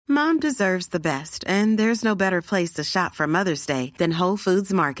Mom deserves the best, and there's no better place to shop for Mother's Day than Whole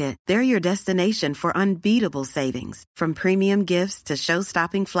Foods Market. They're your destination for unbeatable savings, from premium gifts to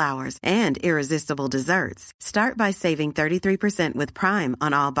show-stopping flowers and irresistible desserts. Start by saving 33% with Prime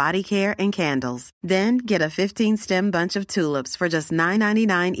on all body care and candles. Then get a 15-stem bunch of tulips for just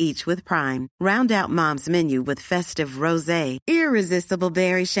 $9.99 each with Prime. Round out Mom's menu with festive rosé, irresistible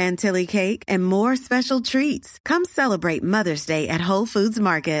berry chantilly cake, and more special treats. Come celebrate Mother's Day at Whole Foods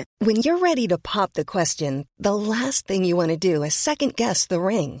Market. When you're ready to pop the question, the last thing you want to do is second-guess the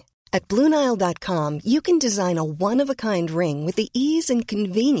ring. At BlueNile.com, you can design a one-of-a-kind ring with the ease and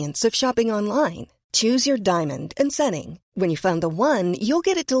convenience of shopping online. Choose your diamond and setting. When you find the one, you'll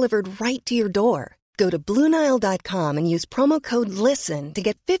get it delivered right to your door. Go to BlueNile.com and use promo code LISTEN to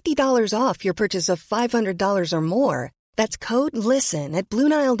get $50 off your purchase of $500 or more. That's code LISTEN at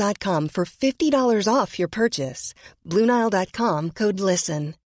BlueNile.com for $50 off your purchase. BlueNile.com, code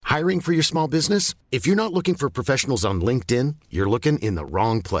LISTEN. Hiring for your small business? If you're not looking for professionals on LinkedIn, you're looking in the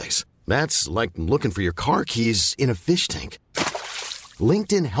wrong place. That's like looking for your car keys in a fish tank.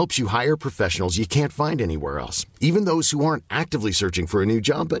 LinkedIn helps you hire professionals you can't find anywhere else, even those who aren't actively searching for a new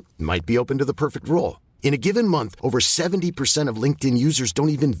job but might be open to the perfect role. In a given month, over 70% of LinkedIn users don't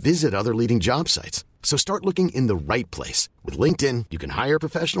even visit other leading job sites. So start looking in the right place. With LinkedIn, you can hire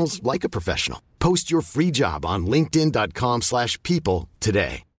professionals like a professional. Post your free job on linkedin.com/people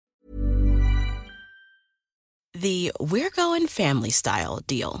today. The We're Going Family Style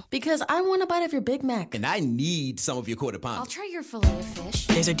deal. Because I want a bite of your Big Mac. And I need some of your Quarter Pound. I'll try your Filet-O-Fish.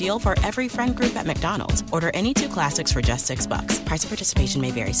 There's a deal for every friend group at McDonald's. Order any two classics for just $6. Price of participation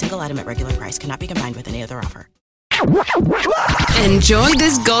may vary. Single item at regular price cannot be combined with any other offer. Enjoy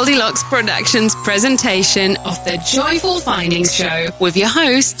this Goldilocks Productions presentation of the Joyful Findings Show with your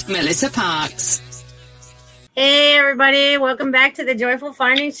host, Melissa Parks. Hey everybody, welcome back to the Joyful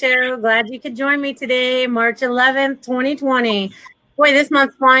Findings Show. Glad you could join me today, March 11th, 2020. Boy, this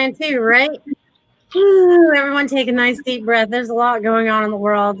month's flying too, right? Whew, everyone take a nice deep breath. There's a lot going on in the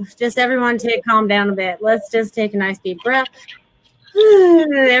world. Just everyone calm down a bit. Let's just take a nice deep breath.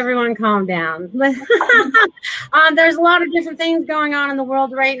 Everyone calm down. There's a lot of different things going on in the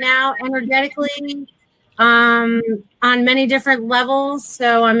world right now, energetically, on many different levels.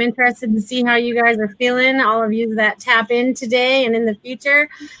 So I'm interested to see how you guys are feeling, all of you that tap in today and in the future.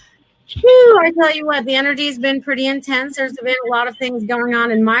 Whew, I tell you what, the energy's been pretty intense. There's been a lot of things going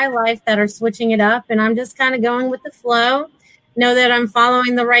on in my life that are switching it up, and I'm just kind of going with the flow. Know that I'm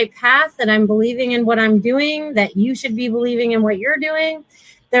following the right path, that I'm believing in what I'm doing, that you should be believing in what you're doing.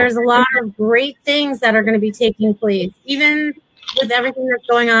 There's a lot of great things that are going to be taking place, even with everything that's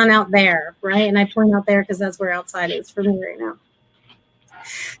going on out there, right? And I point out there because that's where outside is for me right now.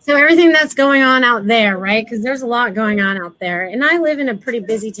 So everything that's going on out there, right? Because there's a lot going on out there. And I live in a pretty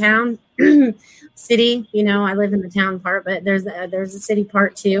busy town, city. You know, I live in the town part, but there's a city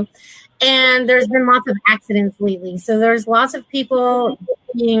part too. And there's been lots of accidents lately. So there's lots of people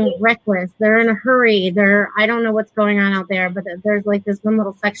being reckless. They're in a hurry. I don't know what's going on out there, but there's like this one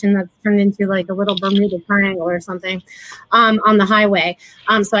little section that's turned into like a little Bermuda Triangle or something on the highway.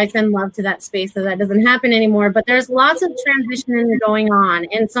 So I send love to that space so that doesn't happen anymore. But there's lots of transitioning going on.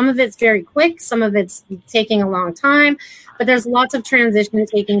 And some of it's very quick. Some of it's taking a long time. But there's lots of transition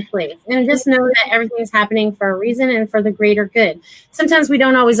taking place. And just know that everything's happening for a reason and for the greater good. Sometimes we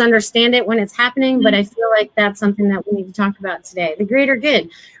don't always understand it when it's happening, but I feel like that's something that we need to talk about today. The greater good,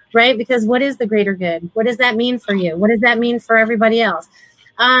 right? Because what is the greater good? What does that mean for you? What does that mean for everybody else?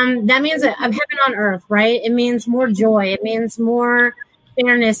 That means a heaven on earth, right? It means more joy. It means more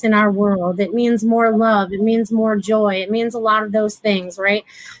fairness in our world. It means more love. It means more joy. It means a lot of those things, right?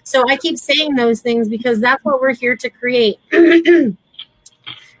 So I keep saying those things because that's what we're here to create. And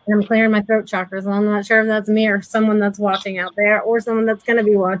I'm clearing my throat chakras. I'm not sure if that's me or someone that's watching out there or someone that's going to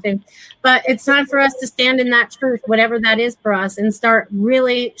be watching. But it's time for us to stand in that truth, whatever that is for us, and start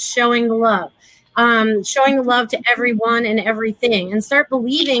really showing the love. Showing the love to everyone and everything, and start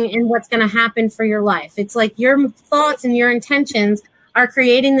believing in what's going to happen for your life. It's like your thoughts and your intentions are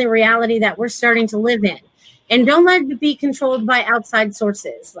creating the reality that we're starting to live in. And don't let it be controlled by outside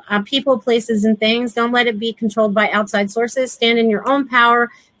sources, people, places, and things. Don't let it be controlled by outside sources. Stand in your own power.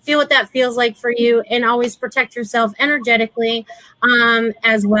 Feel what that feels like for you, and always protect yourself energetically,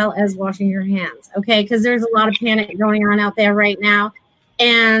 as well as washing your hands, okay? Because there's a lot of panic going on out there right now.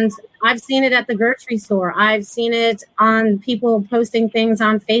 And I've seen it at the grocery store. I've seen it on people posting things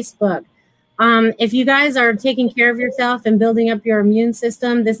on Facebook. If you guys are taking care of yourself and building up your immune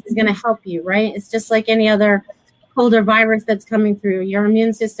system, this is going to help you, right? It's just like any other cold or virus that's coming through. Your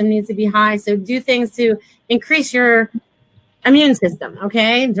immune system needs to be high. So do things to increase your immune system.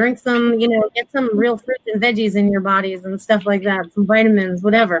 Okay. Drink some, get some real fruits and veggies in your bodies and stuff like that, some vitamins,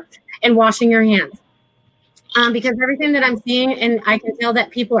 whatever, and washing your hands. Because everything that I'm seeing, and I can tell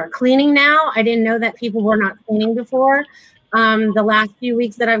that people are cleaning now. I didn't know that people were not cleaning before. The last few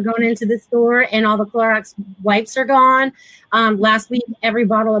weeks that I've gone into the store and all the Clorox wipes are gone. Last week, every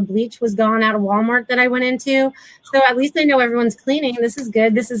bottle of bleach was gone out of Walmart that I went into. So at least I know everyone's cleaning. This is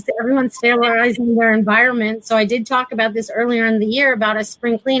good. This is everyone's sterilizing their environment. So I did talk about this earlier in the year about a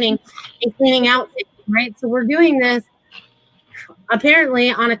spring cleaning and cleaning out things, right? So we're doing this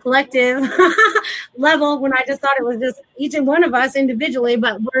apparently on a collective level when I just thought it was just each and one of us individually,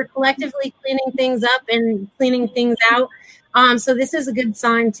 but we're collectively cleaning things up and cleaning things out. So this is a good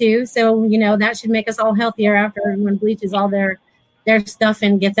sign too. So, that should make us all healthier after everyone bleaches all their stuff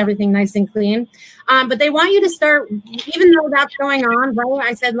and gets everything nice and clean. But they want you to start, even though that's going on, right?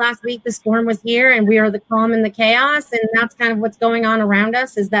 I said last week the storm was here and we are the calm and the chaos. And that's kind of what's going on around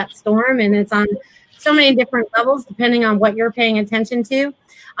us is that storm. And it's on so many different levels, depending on what you're paying attention to.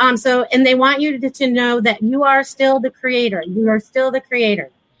 And they want you to know that you are still the creator. You are still the creator.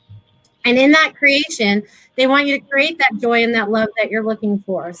 And in that creation, they want you to create that joy and that love that you're looking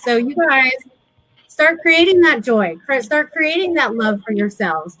for. So you guys start creating that joy. Start creating that love for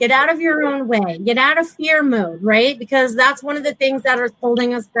yourselves. Get out of your own way. Get out of fear mode, right? Because that's one of the things that are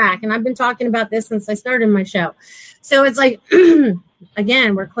holding us back. And I've been talking about this since I started my show. So it's like,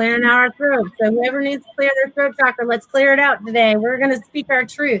 again, we're clearing out our throat. So whoever needs to clear their throat chakra, let's clear it out today. We're going to speak our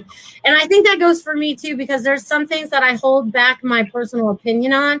truth. And I think that goes for me too, because there's some things that I hold back my personal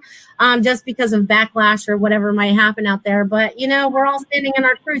opinion on just because of backlash or whatever might happen out there. But, we're all standing in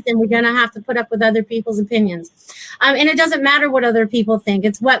our truth and we're going to have to put up with other people's opinions. And it doesn't matter what other people think.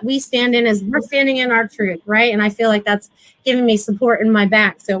 It's what we stand in as we're standing in our truth, right? And I feel like that's giving me support in my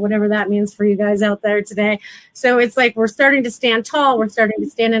back. So whatever that means for you guys out there today. So it's like we're starting to stand tall. We're starting to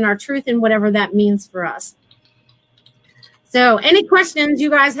stand in our truth and whatever that means for us. So any questions you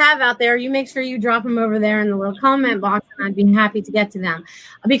guys have out there, you make sure you drop them over there in the little comment box and I'd be happy to get to them.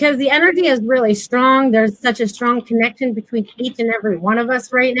 Because the energy is really strong. There's such a strong connection between each and every one of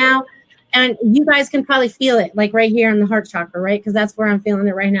us right now. And you guys can probably feel it like right here in the heart chakra, right? Because that's where I'm feeling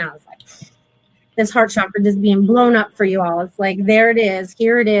it right now. It's like this heart chakra just being blown up for you all. It's like, there it is,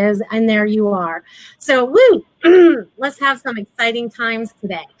 here it is, and there you are. So, woo, let's have some exciting times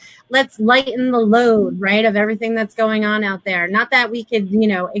today. Let's lighten the load, right, of everything that's going on out there. Not that we could,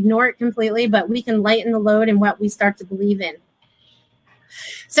 ignore it completely, but we can lighten the load in what we start to believe in.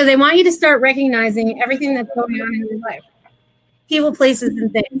 So they want you to start recognizing everything that's going on in your life. People, places,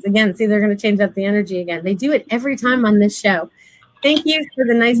 and things. Again, see, they're going to change up the energy again. They do it every time on this show. Thank you for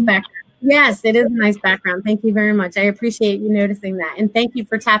the nice background. Yes, it is a nice background. Thank you very much. I appreciate you noticing that. And thank you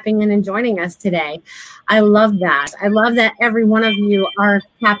for tapping in and joining us today. I love that. I love that every one of you are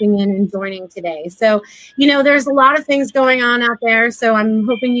tapping in and joining today. So, there's a lot of things going on out there. So I'm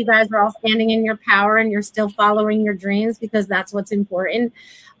hoping you guys are all standing in your power and you're still following your dreams because that's what's important.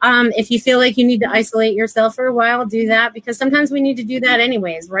 If you feel like you need to isolate yourself for a while, do that because sometimes we need to do that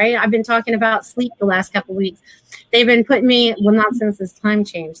anyways, right? I've been talking about sleep the last couple of weeks. They've been putting me, well, not since this time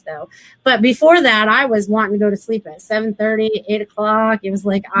change though, but before that, I was wanting to go to sleep at 7:30, 8 o'clock. It was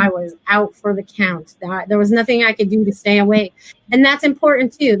like I was out for the count. There was nothing I could do to stay awake. And that's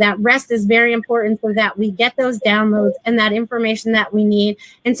important too. That rest is very important so that we get those downloads and that information that we need.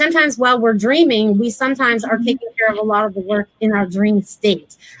 And sometimes while we're dreaming, we sometimes are taking care of a lot of the work in our dream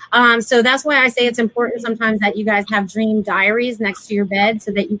state. So that's why I say it's important sometimes that you guys have dream diaries next to your bed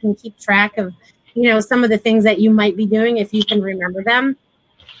so that you can keep track of, some of the things that you might be doing if you can remember them.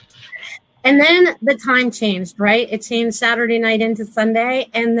 And then the time changed, right? It changed Saturday night into Sunday.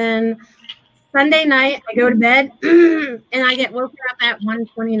 And then Sunday night, I go to bed and I get woken up at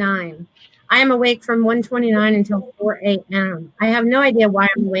 1:29. I am awake from 1:29 until 4 a.m. I have no idea why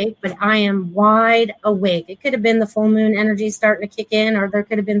I'm awake, but I am wide awake. It could have been the full moon energy starting to kick in, or there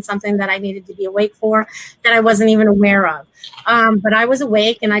could have been something that I needed to be awake for that I wasn't even aware of. But I was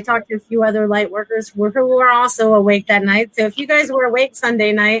awake, and I talked to a few other light workers who were also awake that night. So if you guys were awake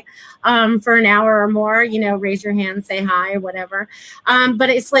Sunday night for an hour or more, raise your hand, say hi, whatever. But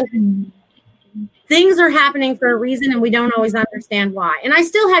it's like things are happening for a reason and we don't always understand why. And I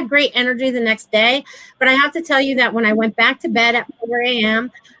still had great energy the next day, but I have to tell you that when I went back to bed at 4 a.m.,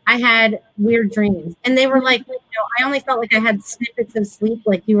 I had weird dreams. And they were like, I only felt like I had snippets of sleep,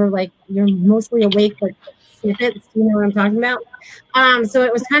 like you're mostly awake, but snippets, you know what I'm talking about? So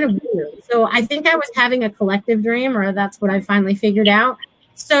it was kind of weird. So I think I was having a collective dream, or that's what I finally figured out.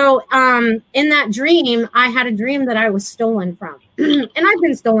 So in that dream, I had a dream that I was stolen from. And I've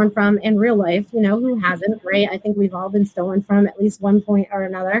been stolen from in real life, who hasn't, right? I think we've all been stolen from at least one point or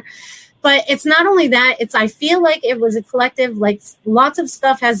another. But it's not only that, I feel like it was a collective, like lots of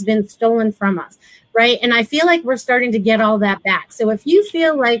stuff has been stolen from us, right? And I feel like we're starting to get all that back. So if you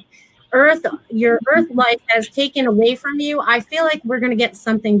feel like your earth life has taken away from you, I feel like we're going to get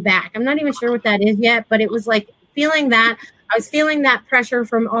something back. I'm not even sure what that is yet, but it was like feeling that. I was feeling that pressure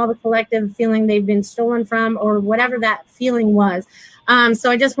from all the collective feeling they've been stolen from or whatever that feeling was. So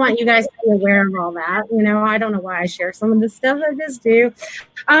I just want you guys to be aware of all that. I don't know why I share some of this stuff. I just do.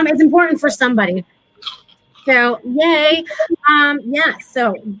 It's important for somebody. So yay. Yeah.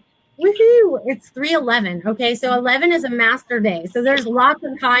 So woohoo. It's 3/11. Okay. So 11 is a master day. So there's lots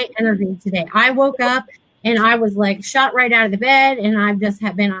of high energy today. I woke up and I was like shot right out of the bed, and I've just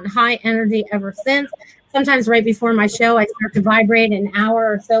have been on high energy ever since. Sometimes right before my show, I start to vibrate an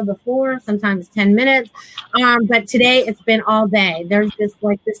hour or so before, sometimes 10 minutes. But today it's been all day. There's this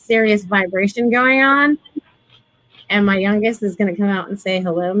serious vibration going on. And my youngest is going to come out and say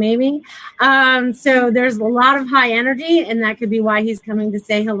hello, maybe. So there's a lot of high energy, and that could be why he's coming to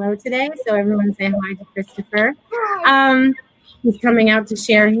say hello today. So everyone say hi to Christopher. He's coming out to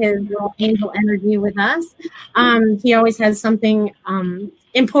share his little angel energy with us. He always has something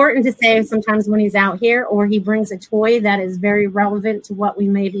important to say sometimes when he's out here, or he brings a toy that is very relevant to what we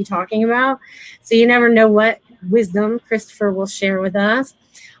may be talking about. So you never know what wisdom Christopher will share with us.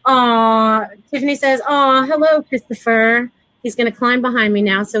 Tiffany says, hello, Christopher. He's going to climb behind me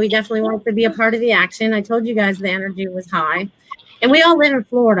now, so he definitely wants to be a part of the action. I told you guys the energy was high. And we all live in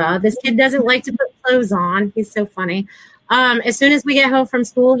Florida. This kid doesn't like to put clothes on. He's so funny. As soon as we get home from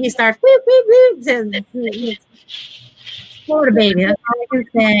school, he starts, whoop, whoop, whoop. Florida baby, that's all I can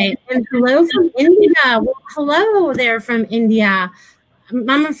say. And hello from India. Well, hello there from India.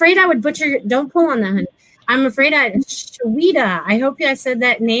 I'm afraid I would butcher don't pull on that, honey. I'm afraid Shawita. I hope I said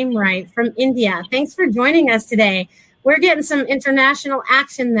that name right, from India. Thanks for joining us today. We're getting some international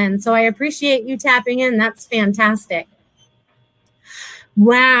action then, so I appreciate you tapping in. That's fantastic.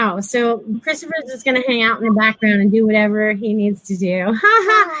 Wow. So Christopher's just going to hang out in the background and do whatever he needs to do.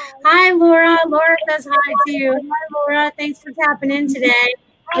 Hi, Laura. Laura says hi to you. Hi, Laura. Thanks for tapping in today.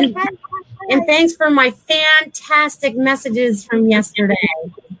 And thanks for my fantastic messages from yesterday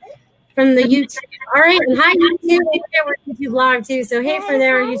from the YouTube. All right. And hi, YouTube. We're YouTube live too. So hey for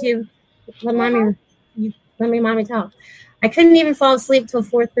there, YouTube. Let me mommy talk. I couldn't even fall asleep till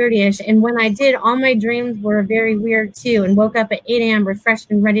 4:30ish, and when I did, all my dreams were very weird too, and woke up at 8 a.m.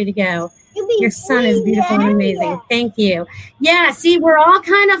 refreshed and ready to go. Your son is beautiful and amazing. Thank you. Yeah, see, we're all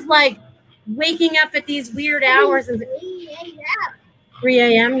kind of like waking up at these weird hours. 3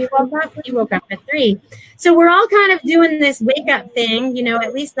 a.m. You woke up at 3. So we're all kind of doing this wake up thing,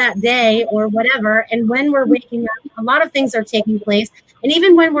 at least that day or whatever. And when we're waking up, a lot of things are taking place. And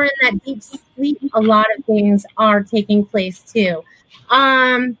even when we're in that deep sleep, a lot of things are taking place too.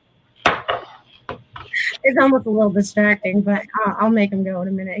 It's almost a little distracting, but I'll make him go in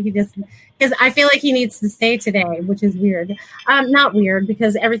a minute. Because I feel like he needs to stay today, which is weird. Not weird,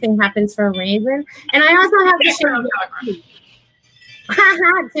 because everything happens for a reason. And I also have to show you.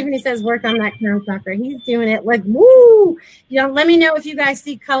 Tiffany says, work on that crown sucker. He's doing it like, woo! Let me know if you guys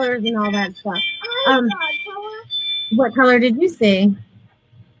see colors and all that stuff. What color did you see?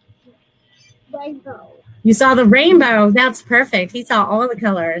 Rainbow. You saw the rainbow. That's perfect. He saw all the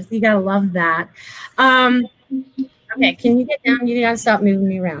colors. You gotta love that. Okay, can you get down? You gotta stop moving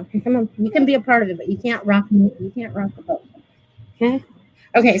me around. Come on, you can be a part of it, but you can't rock me. You can't rock the boat. Okay.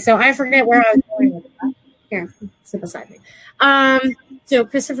 Okay. So I forget where I was going with that. Here, sit beside me. So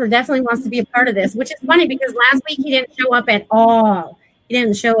Christopher definitely wants to be a part of this, which is funny because last week he didn't show up at all. He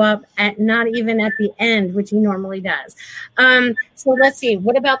didn't show up not even at the end, which he normally does. So let's see.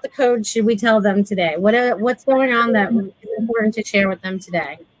 What about the code should we tell them today? What's going on that is important to share with them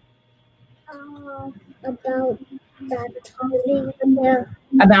today?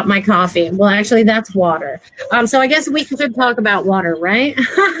 About my coffee. Well, actually, that's water. So I guess we could talk about water, right?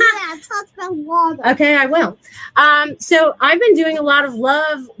 Yeah, talk about water. Okay, I will. So I've been doing a lot of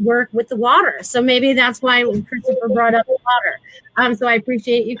love work with the water. So maybe that's why Christopher brought up the water. So I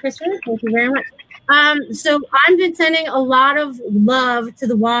appreciate you, Christopher. Thank you very much. So I've been sending a lot of love to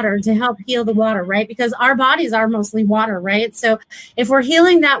the water to help heal the water, right? Because our bodies are mostly water, right? So if we're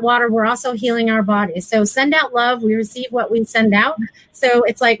healing that water, we're also healing our bodies. So send out love. We receive what we send out. So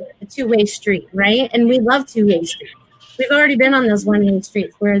it's like a two-way street, right? And we love two-way streets. We've already been on those one-way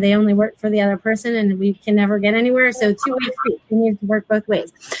streets where they only work for the other person and we can never get anywhere. So two-way streets, we need to work both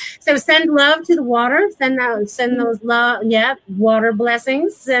ways. So send love to the water. Send those love, water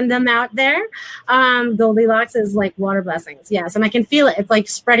blessings. Send them out there. Goldilocks is like water blessings. Yes, and I can feel it. It's like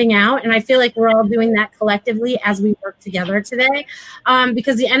spreading out, and I feel like we're all doing that collectively as we work together today,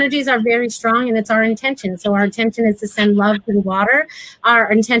 because the energies are very strong, and it's our intention. So our intention is to send love to the water.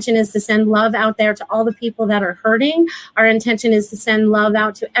 Our intention is to send love out there to all the people that are hurting. Our intention is to send love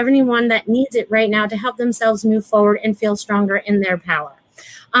out to everyone that needs it right now to help themselves move forward and feel stronger in their power,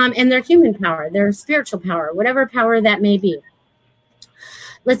 and their human power, their spiritual power, whatever power that may be.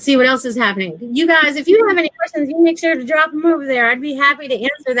 Let's see what else is happening. You guys, if you have any questions, you make sure to drop them over there. I'd be happy to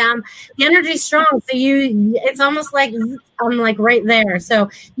answer them. The energy's strong, so it's almost like I'm like right there.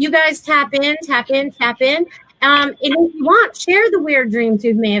 So you guys tap in. And if you want, share the weird dreams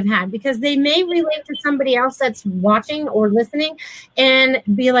you may have had, because they may relate to somebody else that's watching or listening and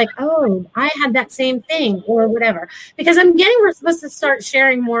be like, oh, I had that same thing or whatever. Because we're supposed to start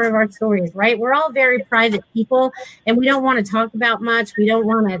sharing more of our stories, right? We're all very private people, and we don't want to talk about much. We don't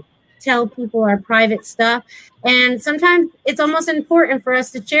want to tell people our private stuff. And sometimes it's almost important for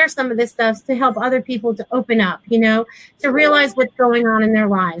us to share some of this stuff to help other people to open up, to realize what's going on in their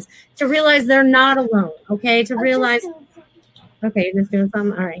lives, to realize they're not alone, okay? To realize, okay, you're just doing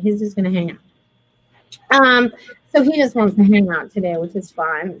something? All right, he's just going to hang out. So he just wants to hang out today, which is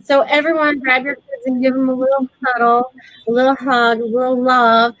fine. So everyone grab your kids and give them a little cuddle, a little hug, a little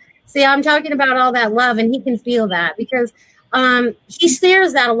love. See, I'm talking about all that love, and he can feel that because he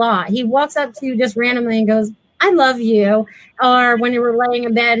shares that a lot. He walks up to you just randomly and goes, I love you. Or when you were laying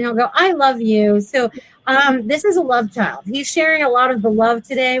in bed, he'll go, I love you. So this is a love child. He's sharing a lot of the love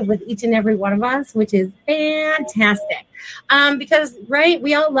today with each and every one of us, which is fantastic. Because, right,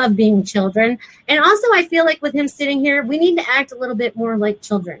 we all love being children. And also I feel like with him sitting here, we need to act a little bit more like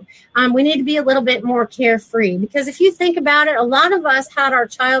children. We need to be a little bit more carefree. Because if you think about it, a lot of us had our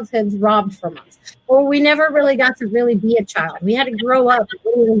childhoods robbed from us. Or we never really got to really be a child. We had to grow up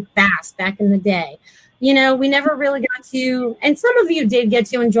really fast back in the day. We never really got to, and some of you did get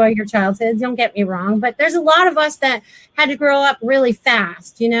to enjoy your childhood, don't get me wrong, but there's a lot of us that had to grow up really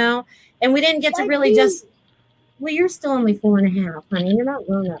fast, and we didn't get to really just, well, you're still only 4.5, honey. You're not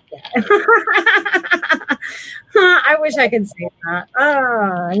grown up yet. I wish I could say that.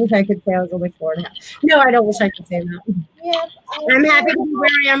 I wish I could say I was only 4.5. No, I don't wish I could say that. Yeah, I'm happy to be where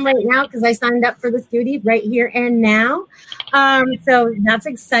I am right now because I signed up for this duty right here and now. So that's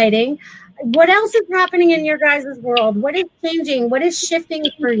exciting. What else is happening in your guys' world? What is changing? What is shifting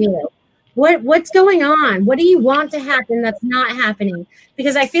for you? What's going on? What do you want to happen that's not happening?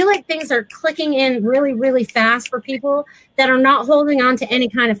 Because I feel like things are clicking in really, really fast for people that are not holding on to any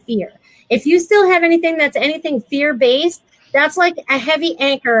kind of fear. If you still have anything that's anything fear-based, that's like a heavy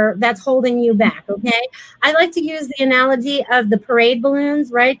anchor that's holding you back, okay? I like to use the analogy of the parade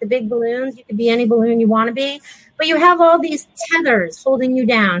balloons, right? The big balloons. You could be any balloon you want to be. But you have all these tethers holding you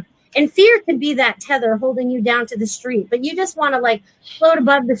down. And fear could be that tether holding you down to the street, but you just want to like float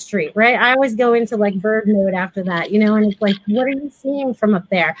above the street, right? I always go into like bird mode after that, and it's like, what are you seeing from up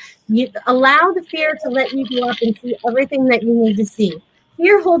there? You allow the fear to let you go up and see everything that you need to see.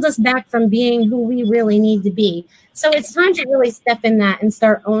 Fear holds us back from being who we really need to be. So it's time to really step in that and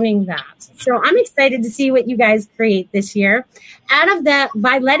start owning that. So I'm excited to see what you guys create this year out of that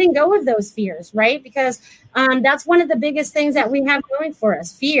by letting go of those fears, right? Because that's one of the biggest things that we have going for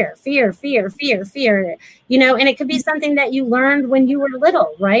us. Fear. And it could be something that you learned when you were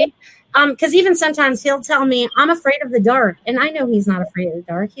little, right? Because even sometimes he'll tell me, I'm afraid of the dark. And I know he's not afraid of the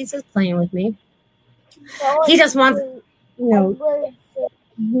dark. He's just playing with me. He just wants, but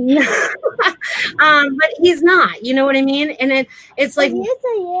he's not, you know what I mean? And it's like, yes,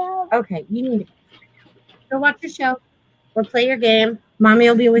 I am. Okay, you need to go watch your show or play your game. Mommy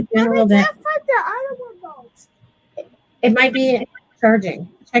will be with you in a little bit. It might be charging.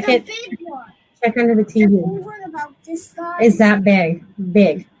 Check it. Check under the TV. Is that big?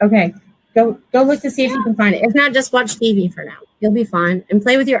 Big. Okay. Go look to see if you can find it. If not, just watch TV for now. You'll be fine. And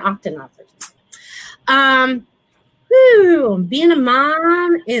play with your Octonauts. Being a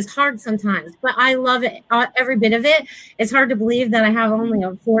mom is hard sometimes, but I love it, every bit of it. It's hard to believe that I have only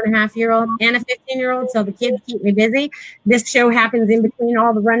a 4.5-year-old and a 15-year-old, so the kids keep me busy. This show happens in between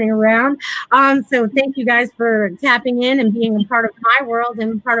all the running around. So thank you guys for tapping in and being a part of my world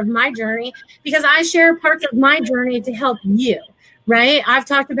and part of my journey, because I share parts of my journey to help you. Right? I've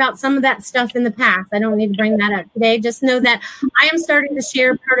talked about some of that stuff in the past. I don't need to bring that up today. Just know that I am starting to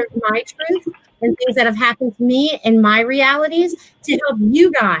share part of my truth and things that have happened to me and my realities to help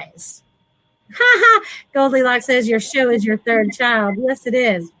you guys. Goldilocks says your show is your third child. Yes, it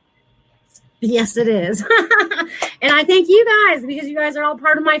is. Yes, it is. And I thank you guys because you guys are all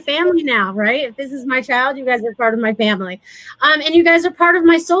part of my family now, right? If this is my child, you guys are part of my family. And you guys are part of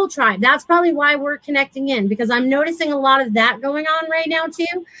my soul tribe. That's probably why we're connecting in, because I'm noticing a lot of that going on right now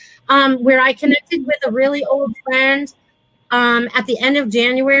too, where I connected with a really old friend at the end of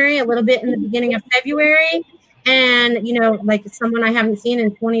January, a little bit in the beginning of February. And, you know, like someone I haven't seen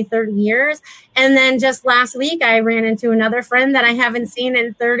in 20, 30 years. And then just last week, I ran into another friend that I haven't seen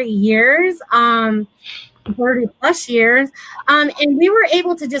in 30 years, 30 plus years. And we were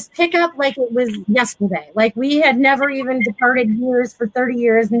able to just pick up like it was yesterday. Like we had never even departed years for 30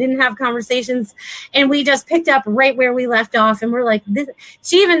 years and didn't have conversations. And we just picked up right where we left off. And we're like, this.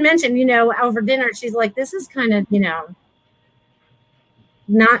 She even mentioned, you know, over dinner, she's like, this is kind of, you know,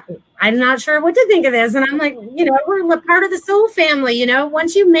 I'm not sure what to think of this. And I'm like, you know, we're part of the soul family. You know,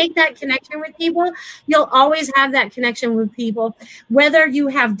 once you make that connection with people, you'll always have that connection with people, whether you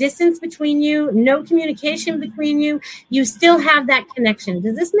have distance between you, no communication between you, you still have that connection.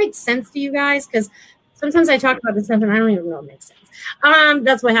 Does this make sense to you guys? Because sometimes I talk about this stuff and I don't even know it makes sense.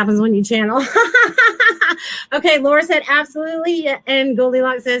 That's what happens when you channel. Okay, Laura said absolutely, and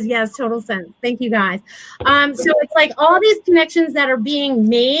Goldilocks says yes, total sense. Thank you guys. So it's like all these connections that are being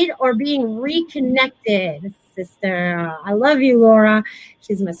made or being reconnected. Sister, I love you, Laura.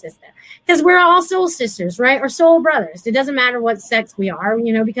 She's my sister. Because we're all soul sisters, right? Or soul brothers. It doesn't matter what sex we are,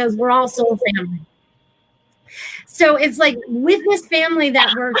 you know, because we're all soul family. So it's like with this family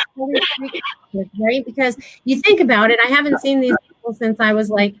that we're totally with, right? Because you think about it, I haven't seen these people since I was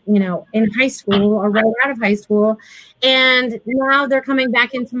like, you know, in high school or right out of high school. And now they're coming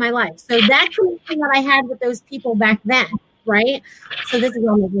back into my life. So that connection that I had with those people back then, right? So this is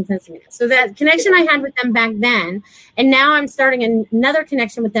all making sense to me. So that connection I had with them back then, and now I'm starting another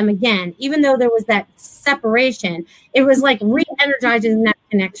connection with them again, even though there was that separation, it was like re-energizing that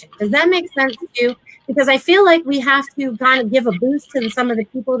connection. Does that make sense to you? Because I feel like we have to kind of give a boost to some of the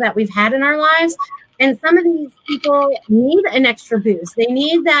people that we've had in our lives. And some of these people need an extra boost. They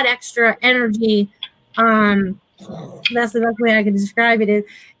need that extra energy. That's the best way I can describe it is,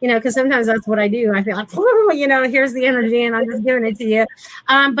 you know, because sometimes that's what I do. I feel like, oh, you know, here's the energy and I'm just giving it to you.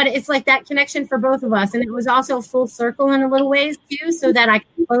 But it's like that connection for both of us. And it was also full circle in a little ways too, so that I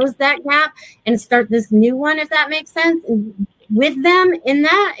can close that gap and start this new one, if that makes sense. And with them in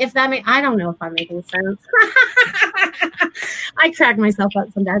that, if that makes, I don't know if I'm making sense. I crack myself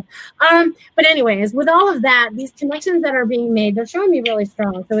up sometimes. But anyways, with all of that, these connections that are being made, they're showing me really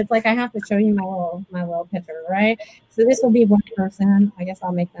strong. So it's like I have to show you my little picture, right? So this will be one person. I guess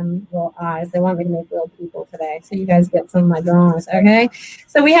I'll make them little eyes. They want me to make real people today. So you guys get some of my drawings, okay?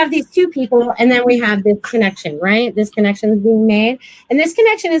 So we have these two people, and then we have this connection, right? This connection is being made. And this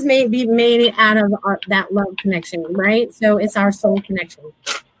connection is being made out of that love connection, right? So it's our soul connection.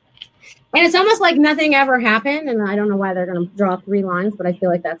 And it's almost like nothing ever happened. And I don't know why they're going to draw 3 lines, but I feel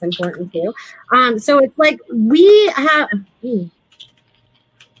like that's important too. So it's like we have,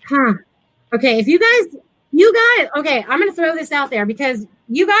 okay, if you guys, okay, I'm going to throw this out there because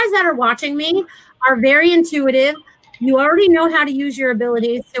you guys that are watching me are very intuitive. You already know how to use your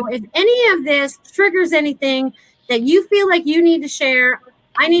abilities. So if any of this triggers anything that you feel like you need to share,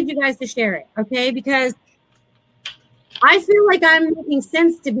 I need you guys to share it, okay? Because I feel like I'm making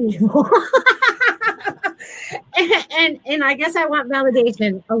sense to people. and I guess I want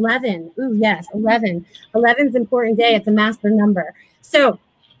validation. 11. Ooh, yes, 11. 11's important day. It's a master number. So,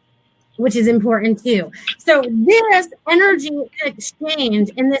 which is important too. So this energy exchange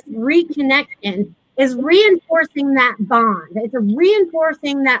and this reconnection is reinforcing that bond. It's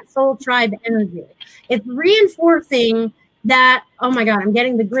reinforcing that soul tribe energy. It's reinforcing that, oh my God, I'm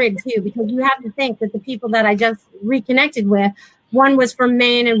getting the grid too, because you have to think that the people that I just reconnected with, one was from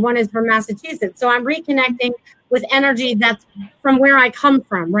Maine and one is from Massachusetts. So I'm reconnecting with energy that's from where I come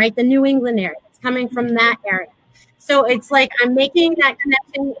from, right? The New England area. It's coming from that area. So it's like I'm making that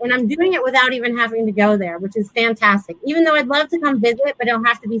connection and I'm doing it without even having to go there, which is fantastic. Even though I'd love to come visit, but it'll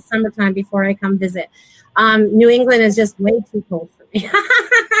have to be summertime before I come visit. New England is just way too cold for me.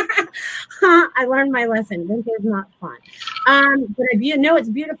 I learned my lesson. Winter is not fun. But I know it's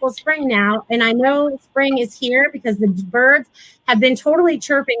beautiful spring now. And I know spring is here because the birds have been totally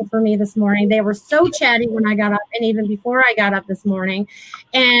chirping for me this morning. They were so chatty when I got up and even before I got up this morning.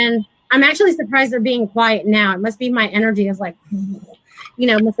 And I'm actually surprised they're being quiet now. It must be my energy is like, you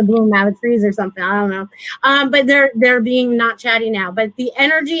know, must have blown out of trees or something. I don't know. But they're being not chatty now. But the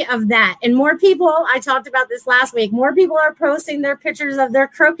energy of that, and more people, I talked about this last week, more people are posting their pictures of their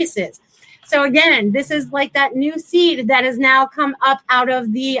crocuses. So again, this is like that new seed that has now come up out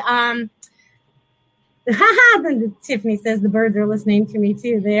of the Tiffany says the birds are listening to me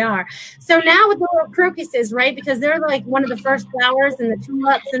too. They are. So now with the little crocuses, right? Because they're like one of the first flowers, and the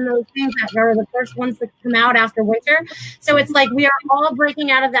tulips and those things that are the first ones that come out after winter. So it's like we are all breaking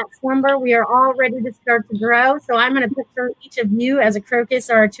out of that slumber. We are all ready to start to grow. So I'm going to picture each of you as a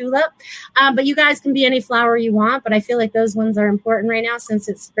crocus or a tulip. But you guys can be any flower you want. But I feel like those ones are important right now since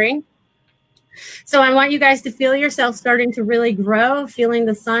it's spring. So I want you guys to feel yourself starting to really grow, feeling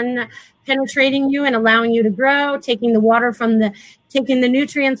the sun penetrating you and allowing you to grow, taking the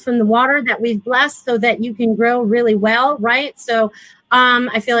nutrients from the water that we've blessed so that you can grow really well, right? So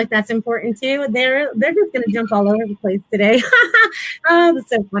I feel like that's important too. They're just going to jump all over the place today. Oh, that's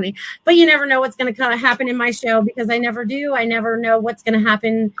so funny. But you never know what's going to happen in my show because I never do. I never know what's going to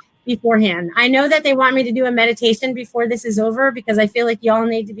happen beforehand. I know that they want me to do a meditation before this is over because I feel like y'all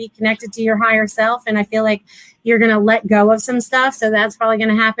need to be connected to your higher self. And I feel like you're going to let go of some stuff. So that's probably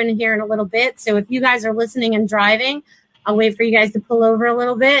going to happen here in a little bit. So if you guys are listening and driving, I'll wait for you guys to pull over a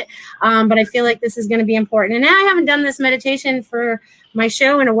little bit. But I feel like this is going to be important. And I haven't done this meditation for my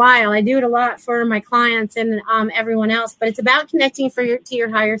show in a while. I do it a lot for my clients and everyone else, but it's about connecting to your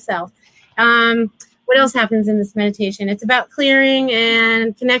higher self. What else happens in this meditation? It's about clearing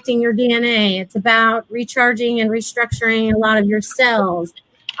and connecting your DNA. It's about recharging and restructuring a lot of your cells.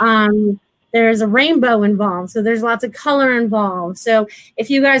 There's a rainbow involved, so there's lots of color involved. So if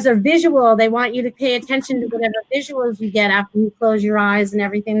you guys are visual, they want you to pay attention to whatever visuals you get after you close your eyes and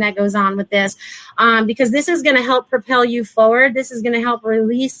everything that goes on with this, because this is going to help propel you forward. This is going to help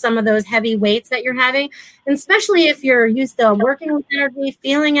release some of those heavy weights that you're having, and especially if you're used to working with energy,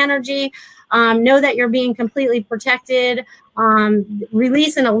 feeling energy. Know that you're being completely protected.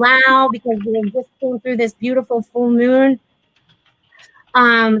 Release and allow because we're just going through this beautiful full moon.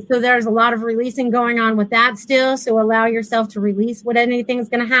 So there's a lot of releasing going on with that still. So allow yourself to release what anything's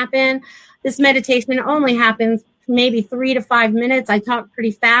going to happen. This meditation only happens maybe 3 to 5 minutes. I talk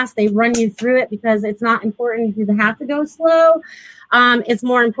pretty fast. They run you through it because it's not important you have to go slow. It's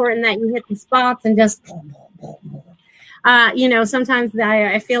more important that you hit the spots and just... sometimes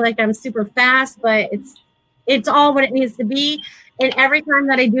I feel like I'm super fast, but it's all what it needs to be. And every time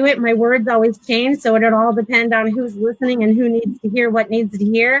that I do it, my words always change. So it all depends on who's listening and who needs to hear what needs to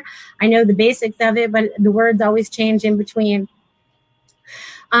hear. I know the basics of it, but the words always change in between.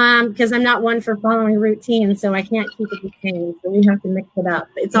 Because I'm not one for following routine, so I can't keep it the same. So we have to mix it up.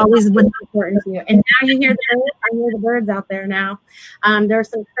 It's always what's important to you. And now you hear the birds. I hear the birds out there now. There are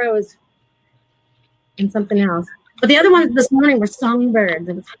some crows and something else. But the other ones this morning were songbirds.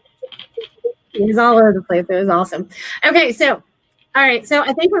 It was all over the place. It was awesome. Okay, so, all right. So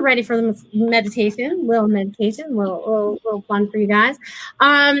I think we're ready for the meditation. Little fun for you guys.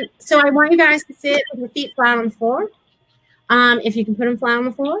 So I want you guys to sit with your feet flat on the floor. If you can put them flat on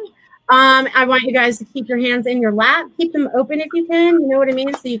the floor. I want you guys to keep your hands in your lap. Keep them open if you can. You know what I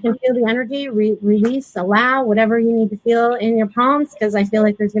mean? So you can feel the energy, release, allow, whatever you need to feel in your palms, because I feel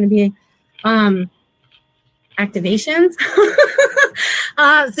like there's going to be activations.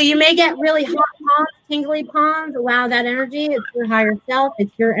 So you may get really hot palms, tingly palms. Allow that energy. It's your higher self.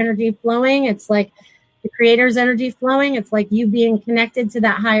 It's your energy flowing. It's like the creator's energy flowing. It's like you being connected to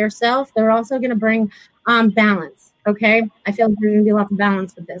that higher self. They're also going to bring balance. Okay. I feel like there's going to be lots of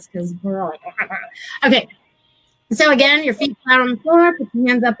balance with this because we're all like, okay. So again, your feet flat on the floor. Put your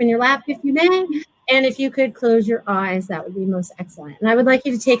hands up in your lap if you may. And if you could close your eyes, that would be most excellent. And I would like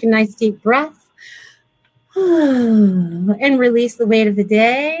you to take a nice deep breath. And release the weight of the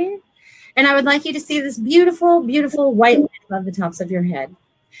day. And I would like you to see this beautiful, beautiful white light above the tops of your head.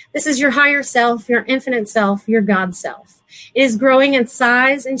 This is your higher self, your infinite self, your God self. It is growing in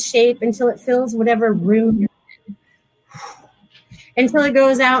size and shape until it fills whatever room you're in. Until it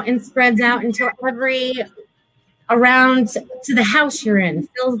goes out and spreads out until around to the house you're in,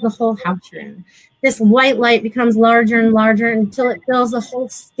 fills the whole house you're in. This white light becomes larger and larger until it fills the whole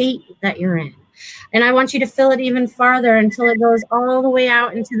state that you're in. And I want you to fill it even farther until it goes all the way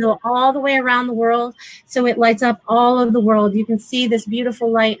out all the way around the world. So it lights up all of the world. You can see this beautiful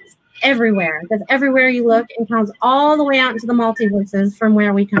light everywhere. Because everywhere you look, it comes all the way out into the multiverses from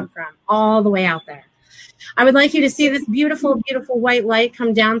where we come from, all the way out there. I would like you to see this beautiful, beautiful white light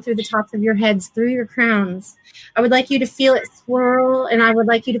come down through the tops of your heads, through your crowns. I would like you to feel it swirl, and I would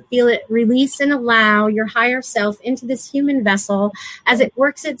like you to feel it release and allow your higher self into this human vessel as it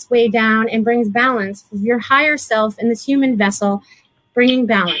works its way down and brings balance. Your higher self in this human vessel, bringing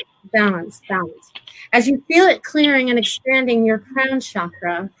balance, balance, balance. As you feel it clearing and expanding your crown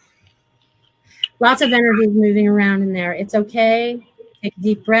chakra, lots of energy is moving around in there. It's okay. Take a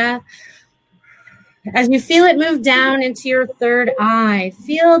deep breath. As you feel it move down into your third eye,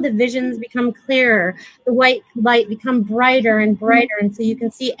 feel the visions become clearer, the white light become brighter and brighter, and so you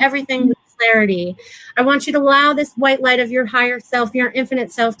can see everything with clarity. I want you to allow this white light of your higher self, your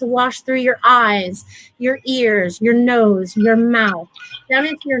infinite self, to wash through your eyes, your ears, your nose, your mouth, down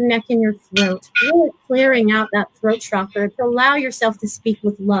into your neck and your throat, really clearing out that throat chakra to allow yourself to speak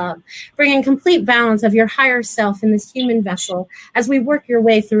with love, bringing complete balance of your higher self in this human vessel as we work your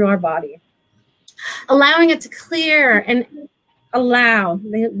way through our body. Allowing it to clear and allow.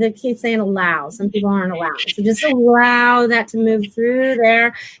 They keep saying allow. Some people aren't allowed. So just allow that to move through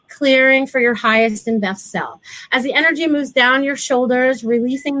there, clearing for your highest and best self. As the energy moves down your shoulders,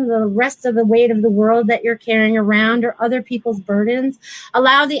 releasing the rest of the weight of the world that you're carrying around or other people's burdens,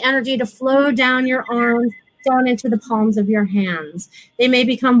 allow the energy to flow down your arms, down into the palms of your hands. They may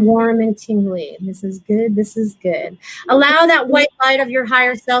become warm and tingly. This is good. This is good. Allow that white light of your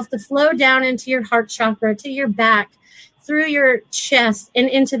higher self to flow down into your heart chakra, to your back, through your chest and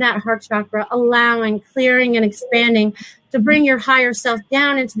into that heart chakra, allowing, clearing, and expanding to bring your higher self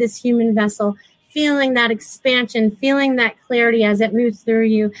down into this human vessel, feeling that expansion, feeling that clarity as it moves through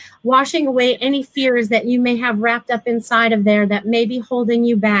you, washing away any fears that you may have wrapped up inside of there that may be holding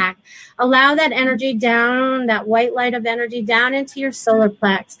you back. Allow that energy down, that white light of energy down into your solar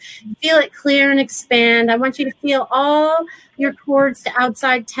plex. Feel it clear and expand. I want you to feel all your cords to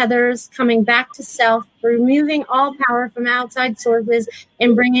outside tethers coming back to self, removing all power from outside sources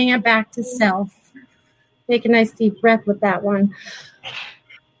and bringing it back to self. Take a nice deep breath with that one.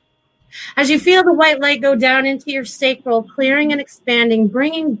 As you feel the white light go down into your sacral, clearing and expanding,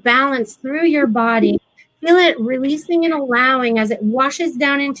 bringing balance through your body, feel it releasing and allowing as it washes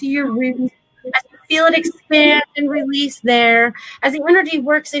down into your roots, as you feel it expand and release there, as the energy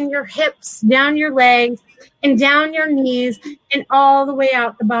works in your hips, down your legs, and down your knees, and all the way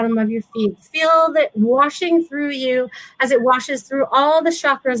out the bottom of your feet. Feel that washing through you as it washes through all the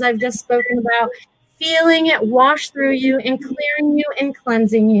chakras I've just spoken about, feeling it wash through you and clearing you and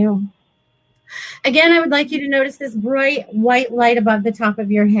cleansing you. Again, I would like you to notice this bright white light above the top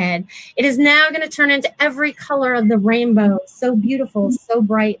of your head. It is now going to turn into every color of the rainbow. So beautiful, so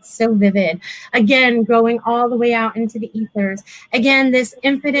bright, so vivid. Again, going all the way out into the ethers. Again, this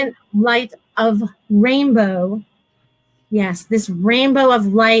infinite light of rainbow. Yes, this rainbow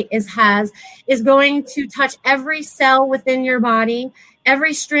of light is going to touch every cell within your body,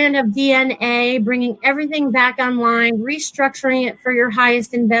 every strand of DNA, bringing everything back online, restructuring it for your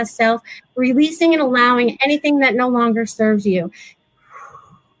highest and best self, releasing and allowing anything that no longer serves you.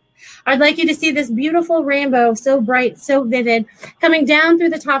 I'd like you to see this beautiful rainbow, so bright, so vivid, coming down through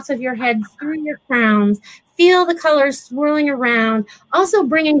the tops of your head, through your crowns. Feel the colors swirling around, also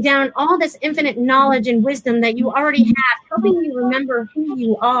bringing down all this infinite knowledge and wisdom that you already have, helping you remember who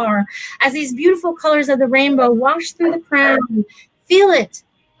you are. As these beautiful colors of the rainbow wash through the crown, feel it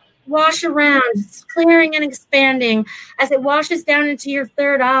wash around, clearing and expanding as it washes down into your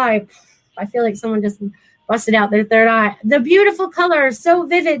third eye. I feel like someone just busted out their third eye. The beautiful colors, so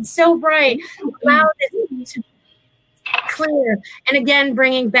vivid, so bright. Allow this to clear. And again,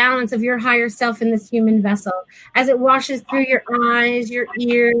 bringing balance of your higher self in this human vessel as it washes through your eyes, your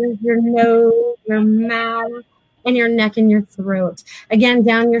ears, your nose, your mouth, and your neck and your throat. Again,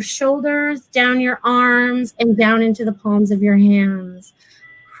 down your shoulders, down your arms, and down into the palms of your hands.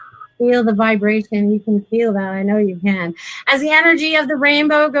 Feel the vibration. You can feel that. I know you can. As the energy of the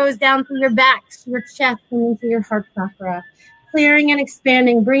rainbow goes down through your back, your chest, and into your heart chakra. Clearing and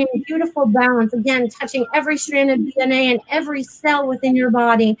expanding, bringing beautiful balance, again, touching every strand of DNA and every cell within your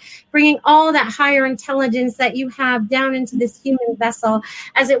body, bringing all that higher intelligence that you have down into this human vessel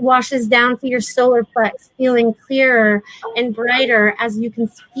as it washes down to your solar plex, feeling clearer and brighter as you can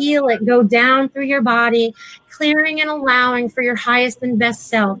feel it go down through your body, clearing and allowing for your highest and best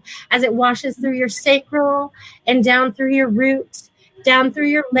self as it washes through your sacral and down through your root, down through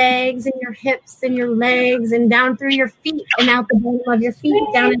your legs and your hips and your legs and down through your feet and out the bottom of your feet.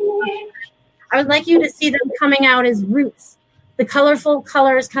 Down. I would like you to see them coming out as roots. The colorful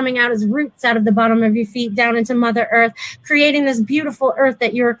colors coming out as roots out of the bottom of your feet down into Mother Earth, creating this beautiful earth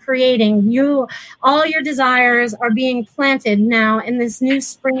that you're creating. All your desires are being planted now in this new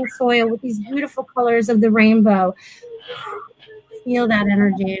spring soil with these beautiful colors of the rainbow. Feel that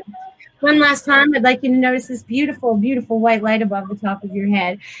energy. One last time, I'd like you to notice this beautiful, beautiful white light above the top of your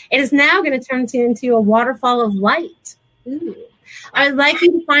head. It is now going to turn into a waterfall of light. Ooh. I'd like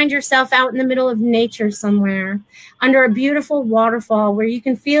you to find yourself out in the middle of nature somewhere under a beautiful waterfall where you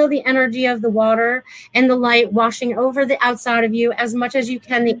can feel the energy of the water and the light washing over the outside of you as much as you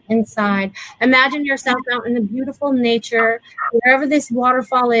can the inside. Imagine yourself out in the beautiful nature, wherever this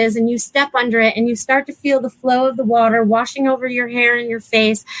waterfall is, and you step under it and you start to feel the flow of the water washing over your hair and your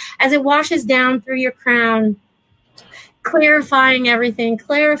face as it washes down through your crown, clarifying everything,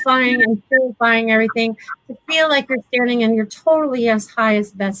 clarifying and purifying everything to feel like you're standing in your totally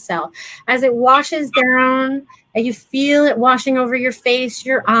highest, best self. As it washes down and you feel it washing over your face,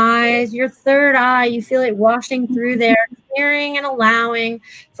 your eyes, your third eye, you feel it washing through there, clearing and allowing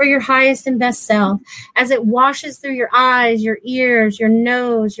for your highest and best self. As it washes through your eyes, your ears, your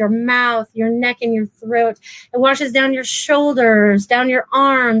nose, your mouth, your neck, and your throat, it washes down your shoulders, down your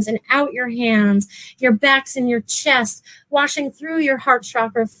arms, and out your hands, your backs and your chest, washing through your heart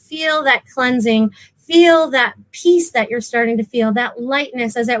chakra. Feel that cleansing. Feel that peace that you're starting to feel, that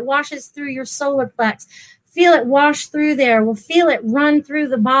lightness as it washes through your solar plex. Feel it wash through there. We'll feel it run through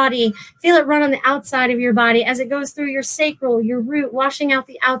the body. Feel it run on the outside of your body as it goes through your sacral, your root, washing out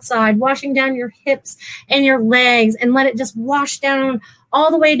the outside, washing down your hips and your legs, and let it just wash down all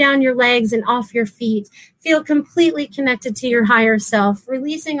the way down your legs and off your feet. Feel completely connected to your higher self,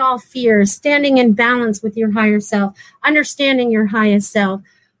 releasing all fears, standing in balance with your higher self, understanding your highest self.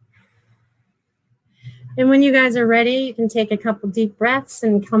 And when you guys are ready, you can take a couple deep breaths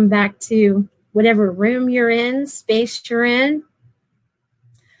and come back to whatever room you're in, space you're in.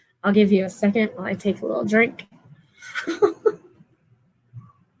 I'll give you a second while I take a little drink.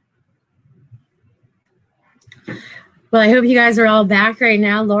 Well, I hope you guys are all back right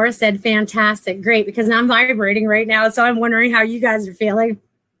now. Laura said, fantastic, great, because I'm vibrating right now, so I'm wondering how you guys are feeling.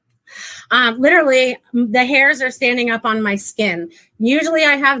 Literally, the hairs are standing up on my skin. Usually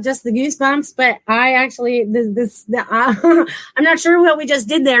I have just the goosebumps, but I actually, I'm not sure what we just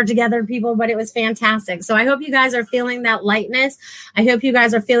did there together, people, but it was fantastic. So I hope you guys are feeling that lightness. I hope you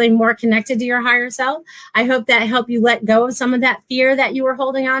guys are feeling more connected to your higher self. I hope that helped you let go of some of that fear that you were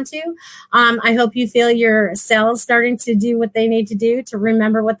holding on to. I hope you feel your cells starting to do what they need to do to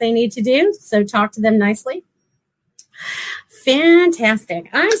remember what they need to do. So talk to them nicely. Fantastic.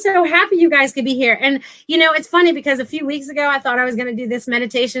 I'm so happy you guys could be here. And, you know, it's funny because a few weeks ago, I thought I was going to do this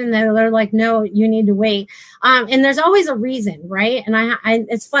meditation and they're like, no, you need to wait. And there's always a reason, right? And I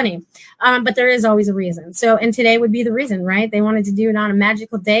it's funny, but there is always a reason. So, and today would be the reason, right? They wanted to do it on a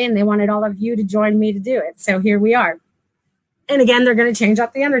magical day and they wanted all of you to join me to do it. So here we are. And again, they're going to change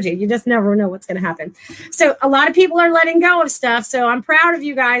up the energy. You just never know what's going to happen. So a lot of people are letting go of stuff. So I'm proud of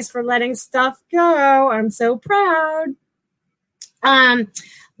you guys for letting stuff go. I'm so proud.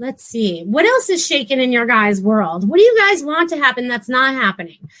 Let's see. What else is shaking in your guys' world? What do you guys want to happen that's not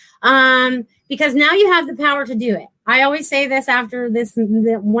happening? Because now you have the power to do it. I always say this after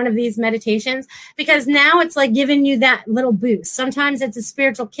one of these meditations, because now it's like giving you that little boost. Sometimes it's a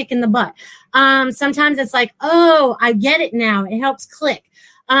spiritual kick in the butt. Sometimes it's like, oh, I get it now. It helps click.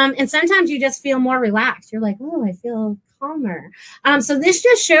 And sometimes you just feel more relaxed. You're like, oh, I feel calmer. So this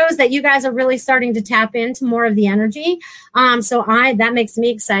just shows that you guys are really starting to tap into more of the energy. So that makes me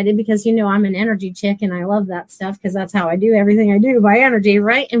excited because, you know, I'm an energy chick and I love that stuff because that's how I do everything I do by energy,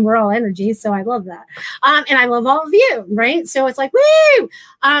 right? And we're all energy. So I love that. And I love all of you, right? So it's like, woo!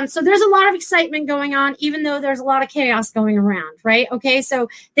 So there's a lot of excitement going on, even though there's a lot of chaos going around, right? Okay. So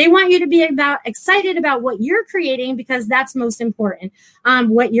they want you to be excited about what you're creating because that's most important,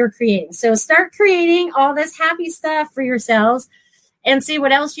 what you're creating. So start creating all this happy stuff for yourselves and see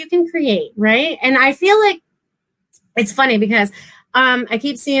what else you can create, right? And I feel like it's funny because I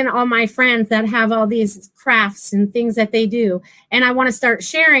keep seeing all my friends that have all these crafts and things that they do. And I want to start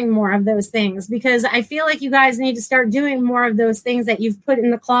sharing more of those things because I feel like you guys need to start doing more of those things that you've put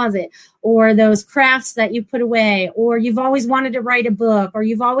in the closet or those crafts that you put away, or you've always wanted to write a book, or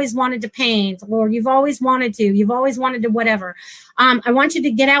you've always wanted to paint, or you've always wanted to whatever. I want you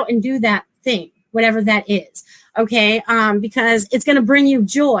to get out and do that thing, whatever that is. Okay. Because it's going to bring you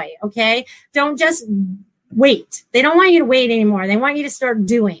joy. Okay. Don't just wait. They don't want you to wait anymore. They want you to start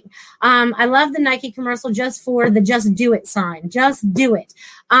doing. I love the Nike commercial just for the just do it sign. Just do it.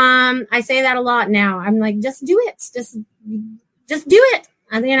 I say that a lot now. I'm like, just do it. Just do it.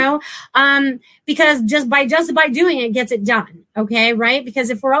 You know, because just by doing it gets it done. Okay. Right. Because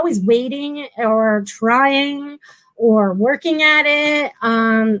if we're always waiting or trying or working at it,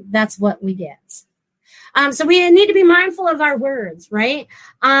 that's what we get. So we need to be mindful of our words, right?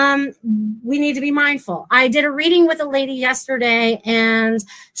 We need to be mindful. I did a reading with a lady yesterday and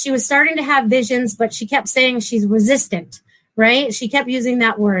she was starting to have visions, but she kept saying she's resistant, right? She kept using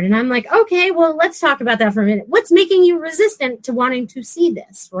that word. And I'm like, okay, well, let's talk about that for a minute. What's making you resistant to wanting to see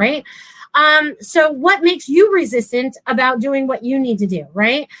this, right? So what makes you resistant about doing what you need to do,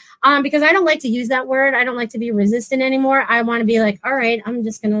 right? Because I don't like to use that word. I don't like to be resistant anymore. I want to be like, all right, I'm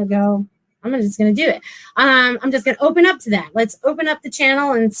just going to do it. I'm just going to open up to that. Let's open up the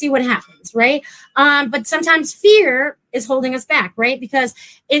channel and see what happens, right? But sometimes fear is holding us back, right? Because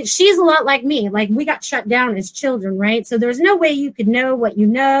she's a lot like me. Like, we got shut down as children, right? So there's no way you could know what you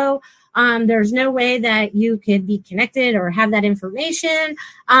know. There's no way that you could be connected or have that information.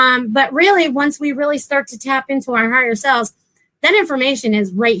 But really, once we really start to tap into our higher selves, that information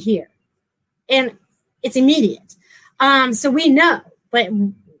is right here. And it's immediate. So we know, but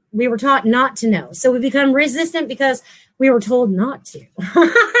we were taught not to know. So we become resistant because we were told not to.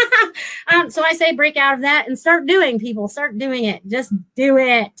 So I say break out of that and start doing, people. Start doing it. Just do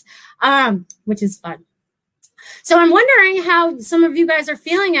it, which is fun. So I'm wondering how some of you guys are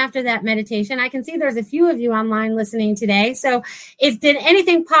feeling after that meditation. I can see there's a few of you online listening today. So if did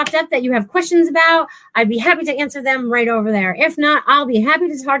anything popped up that you have questions about, I'd be happy to answer them right over there. If not, I'll be happy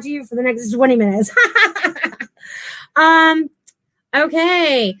to talk to you for the next 20 minutes.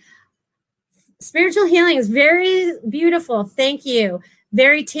 Okay. Spiritual healing is very beautiful. Thank you.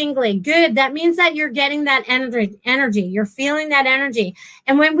 Very tingly. Good. That means that you're getting that energy. You're feeling that energy.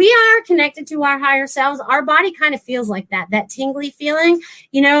 And when we are connected to our higher selves, our body kind of feels like that tingly feeling,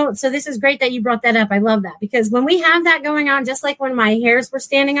 so this is great that you brought that up. I love that, because when we have that going on, just like when my hairs were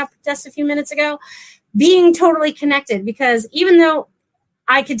standing up just a few minutes ago, being totally connected, because even though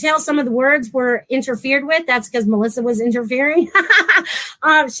I could tell some of the words were interfered with, that's because Melissa was interfering.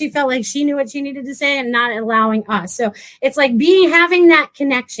 She felt like she knew what she needed to say and not allowing us. So it's like having that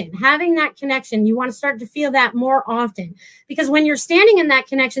connection. You want to start to feel that more often, because when you're standing in that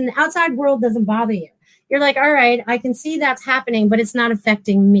connection, the outside world doesn't bother you. You're like, all right, I can see that's happening, but it's not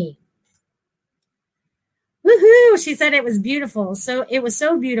affecting me. Woohoo! She said it was beautiful. So it was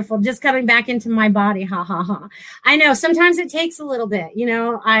so beautiful just coming back into my body. Ha ha ha. I know sometimes it takes a little bit,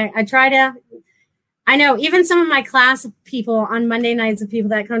 I know even some of my class people on Monday nights, the people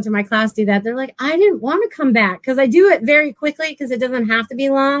that come to my class do that. They're like, I didn't want to come back, because I do it very quickly because it doesn't have to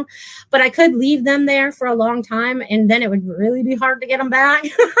be long, but I could leave them there for a long time and then it would really be hard to get them back.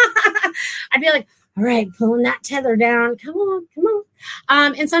 I'd be like, all right, pulling that tether down. Come on.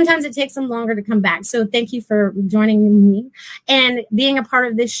 And sometimes it takes them longer to come back. So thank you for joining me and being a part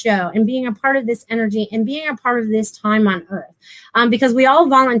of this show and being a part of this energy and being a part of this time on earth. Because we all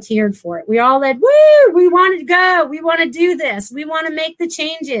volunteered for it. We all said, woo, we want to go. We want to do this. We want to make the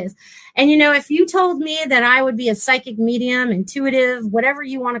changes. And, if you told me that I would be a psychic medium, intuitive, whatever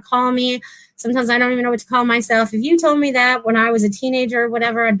you want to call me, sometimes I don't even know what to call myself. If you told me that when I was a teenager or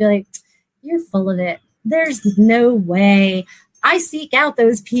whatever, I'd be like, you're full of it. There's no way. I seek out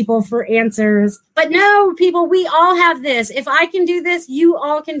those people for answers. But no, people, we all have this. If I can do this, you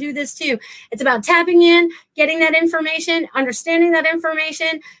all can do this too. It's about tapping in, getting that information, understanding that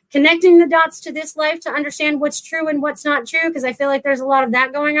information, connecting the dots to this life to understand what's true and what's not true, because I feel like there's a lot of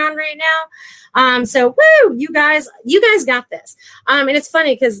that going on right now. So, woo, you guys got this. And it's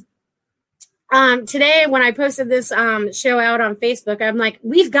funny because today when I posted this show out on Facebook, I'm like,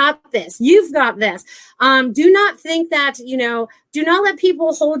 we've got this. You've got this. Do not think that, do not let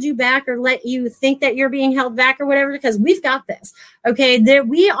people hold you back or let you think that you're being held back or whatever, because we've got this. Okay.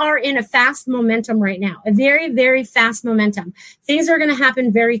 We are in a fast momentum right now, a very, very fast momentum. Things are going to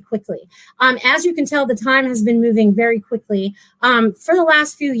happen very quickly. As you can tell, the time has been moving very quickly for the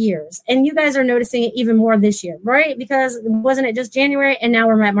last few years. And you guys are noticing it even more this year, right? Because wasn't it just January and now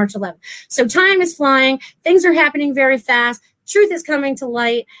we're at March 11th. So time is flying. Things are happening very fast. Truth is coming to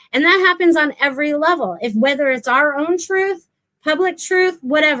light. And that happens on every level. Whether it's our own truth, public truth,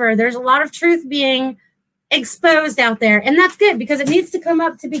 whatever, there's a lot of truth being exposed out there. And that's good, because it needs to come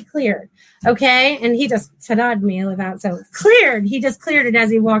up to be cleared. Okay. And he just ta-da'd me about, so cleared. He just cleared it as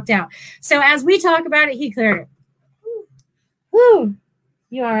he walked out. So as we talk about it, he cleared it. Woo.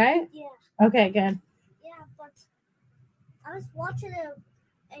 You all right? Yeah. Okay, good. Yeah, but I was watching a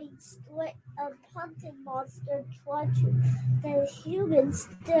hunting monster try to the humans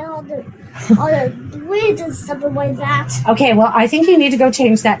still on the bridge and something like that. Okay, well, I think you need to go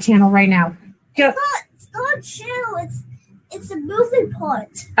change that channel right now. Go. It's not a channel. It's a moving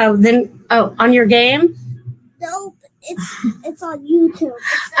part. On your game? No, it's on YouTube.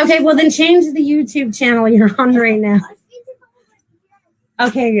 Okay, well then change the YouTube channel you're on right now.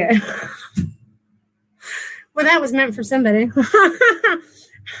 Okay, good. Well, that was meant for somebody.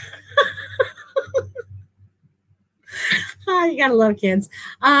 You gotta love kids.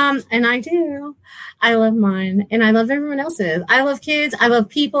 And I do. I love mine, and I love everyone else's. I love kids. I love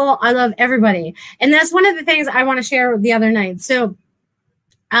people. I love everybody. And that's one of the things I want to share the other night. So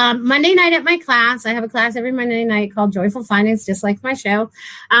Monday night at my class, I have a class every Monday night called Joyful Findings, just like my show,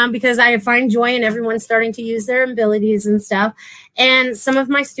 because I find joy in everyone starting to use their abilities and stuff. And some of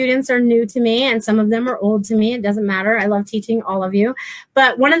my students are new to me and some of them are old to me. It doesn't matter. I love teaching all of you.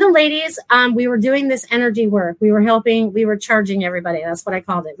 But one of the ladies, we were doing this energy work. We were charging everybody. That's what I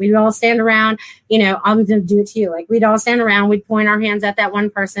called it. We'd all stand around, I'm going to do it to you. Like we'd all stand around, we'd point our hands at that one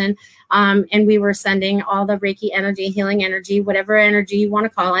person. And we were sending all the Reiki energy, healing energy, whatever energy you want to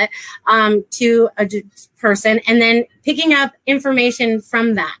call it, to a person, and then picking up information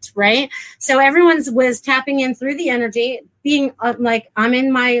from that, right? So everyone's was tapping in through the energy, being like, I'm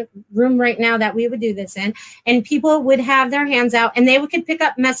in my room right now that we would do this in, and people would have their hands out and they could pick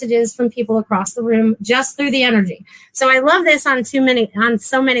up messages from people across the room just through the energy. So I love this on so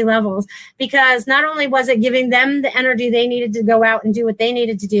many levels, because not only was it giving them the energy they needed to go out and do what they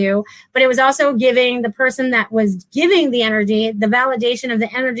needed to do, but it was also giving the person that was giving the energy the validation of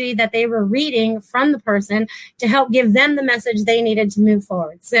the energy that they were reading from the person to help give them the message they needed to move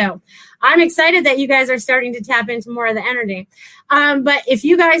forward. So I'm excited that you guys are starting to tap into more of the energy. But if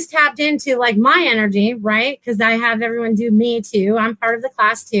you guys tapped into like my energy, right? Because I have everyone do me too. I'm part of the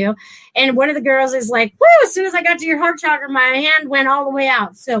class too. And one of the girls is like, woo, as soon as I got to your heart chakra, my hand went all the way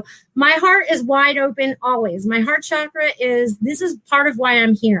out. So my heart is wide open always. My heart chakra this is part of why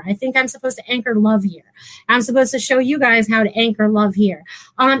I'm here. I think I'm supposed to anchor love here. I'm supposed to show you guys how to anchor love here,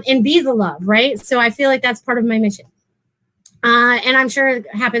 and be the love, right? So I feel like that's part of my mission. And I'm sure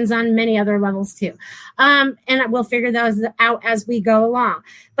it happens on many other levels too. And we'll figure those out as we go along.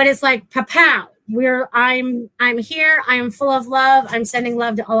 But it's like, pow, I'm here. I am full of love. I'm sending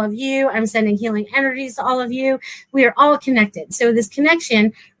love to all of you. I'm sending healing energies to all of you. We are all connected. So this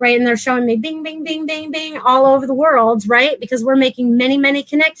connection, right? And they're showing me bing, bing, bing, bing, bing all over the world, right? Because we're making many, many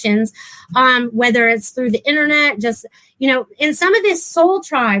connections, whether it's through the internet, just, in some of this soul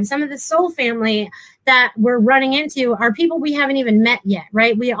tribe, some of the soul family that we're running into are people we haven't even met yet,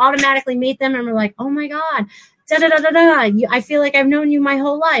 right? We automatically meet them and we're like, oh my God, I feel like I've known you my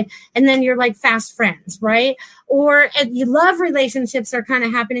whole life. And then you're like fast friends, right? Or you love relationships are kind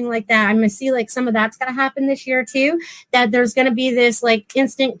of happening like that. I'm going to see like some of that's going to happen this year too, that there's going to be this like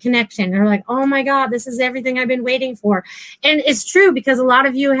instant connection. They're like, oh my God, this is everything I've been waiting for. And it's true, because a lot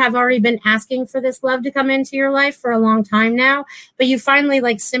of you have already been asking for this love to come into your life for a long time now, but you finally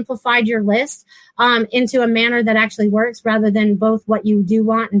like simplified your list into a manner that actually works, rather than both what you do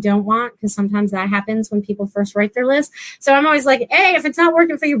want and don't want, because sometimes that happens when people first write their list. So I'm always like, hey, if it's not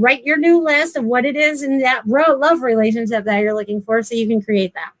working for you, write your new list of what it is in that love relationship that you're looking for, so you can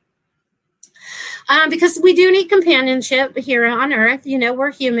create that. Because we do need companionship here on earth.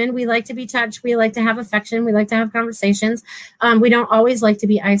 We're human. We like to be touched. We like to have affection. We like to have conversations. We don't always like to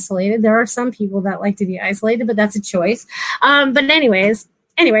be isolated. There are some people that like to be isolated, but that's a choice. But anyways,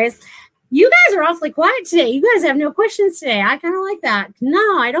 you guys are awfully quiet today. You guys have no questions today. I kind of like that.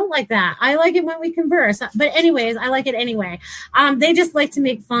 No, I don't like that. I like it when we converse. But anyways, I like it anyway. They just like to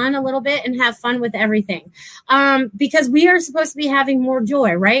make fun a little bit and have fun with everything. Because we are supposed to be having more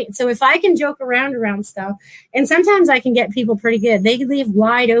joy, right? So if I can joke around stuff, and sometimes I can get people pretty good. They can leave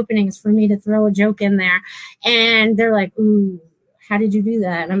wide openings for me to throw a joke in there. And they're like, ooh, how did you do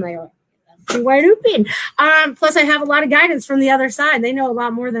that? And I'm like, wide open. Plus I have a lot of guidance from the other side. They know a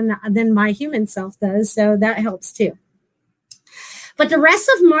lot more than my human self does. So that helps too. But the rest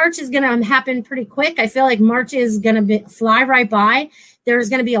of March is going to happen pretty quick. I feel like March is going to fly right by. There's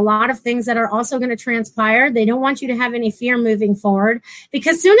going to be a lot of things that are also going to transpire. They don't want you to have any fear moving forward,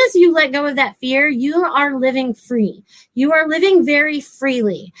 because as soon as you let go of that fear, you are living free. You are living very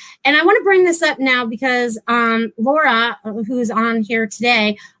freely. And I want to bring this up now because Laura, who's on here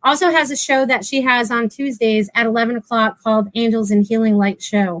today, also has a show that she has on Tuesdays at 11 o'clock called Angels and Healing Light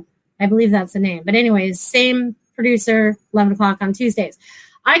Show. I believe that's the name. But anyways, same producer, 11 o'clock on Tuesdays.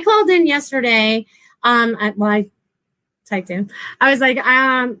 I called in yesterday. Typed in. I was like,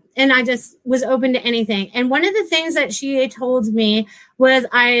 and I just was open to anything. And one of the things that she told me was,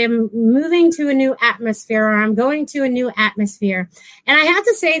 I am moving to a new atmosphere, or I'm going to a new atmosphere. And I have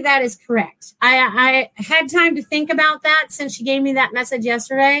to say that is correct. I had time to think about that since she gave me that message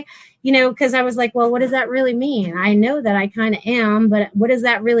yesterday, because I was like, well, what does that really mean? I know that I kind of am, but what does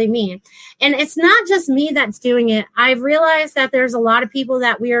that really mean? And it's not just me that's doing it. I've realized that there's a lot of people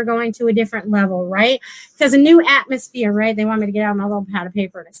that we are going to a different level, right? Because a new atmosphere, right? They want me to get out my little pad of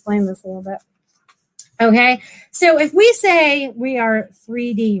paper and explain this a little bit. Okay. So if we say we are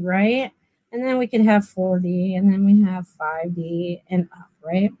 3D, right? And then we could have 4D, and then we have 5D and up,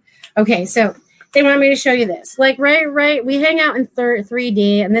 right? Okay. So they want me to show you this. Like, right, we hang out in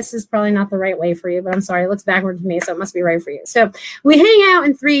 3D, and this is probably not the right way for you, but I'm sorry, it looks backward to me, so it must be right for you. So we hang out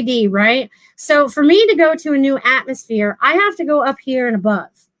in 3D, right? So for me to go to a new atmosphere, I have to go up here and above,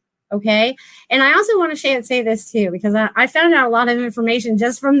 okay? And I also want to say this too, because I found out a lot of information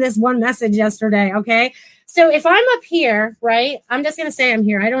just from this one message yesterday, okay? So if I'm up here, right, I'm just going to say I'm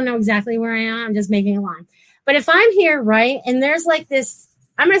here. I don't know exactly where I am. I'm just making a line. But if I'm here, right, and there's like this,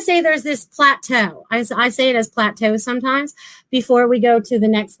 I'm going to say there's this plateau. I say it as plateau sometimes before we go to the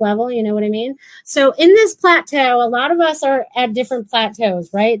next level. You know what I mean? So in this plateau, a lot of us are at different plateaus,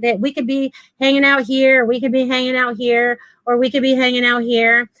 right? That we could be hanging out here, we could be hanging out here, or we could be hanging out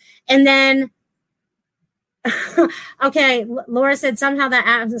here. And then, okay, Laura said somehow that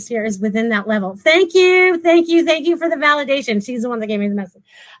atmosphere is within that level. Thank you for the validation. She's the one that gave me the message.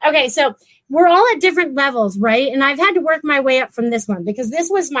 Okay, so we're all at different levels, right? And I've had to work my way up from this one because this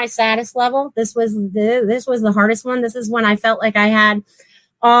was my saddest level. This was the hardest one. This is when I felt like I had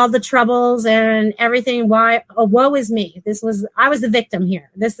all the troubles and everything. Woe is me. I was the victim here.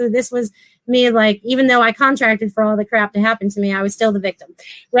 This was me, like, even though I contracted for all the crap to happen to me, I was still the victim,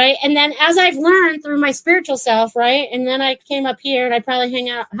 right? And then as I've learned through my spiritual self, right? And then I came up here and I probably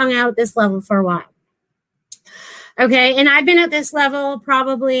hung out at this level for a while. Okay, and I've been at this level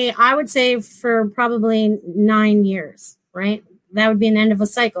probably, I would say, for probably 9 years, right? That would be an end of a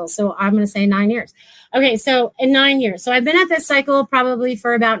cycle. So I'm going to say 9 years. Okay, so in 9 years. So I've been at this cycle probably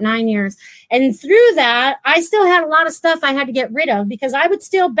for about 9 years. And through that, I still had a lot of stuff I had to get rid of because I would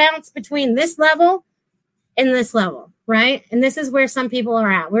still bounce between this level and this level, right? And this is where some people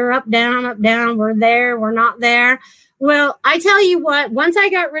are at. We're up, down, we're there, we're not there. Well, I tell you what, once I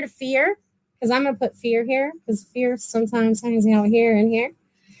got rid of fear, because I'm going to put fear here, because fear sometimes hangs out here and here.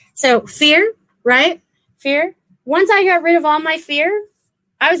 So fear, right? Fear. Once I got rid of all my fear,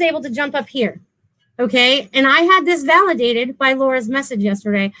 I was able to jump up here. Okay. And I had this validated by Laura's message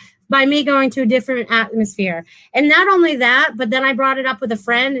yesterday by me going to a different atmosphere. And not only that, but then I brought it up with a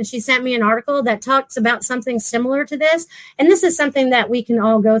friend and she sent me an article that talks about something similar to this. And this is something that we can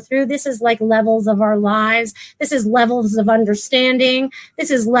all go through. This is like levels of our lives. This is levels of understanding.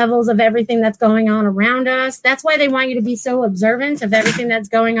 This is levels of everything that's going on around us. That's why they want you to be so observant of everything that's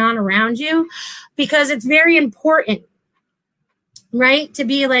going on around you, because it's very important, right? To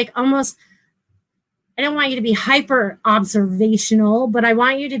be like almost, I don't want you to be hyper observational, but I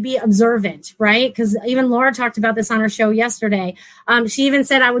want you to be observant, right? Because even Laura talked about this on her show yesterday. She even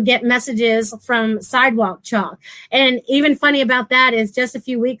said I would get messages from Sidewalk Chalk. And even funny about that is just a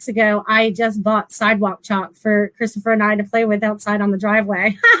few weeks ago, I just bought Sidewalk Chalk for Christopher and I to play with outside on the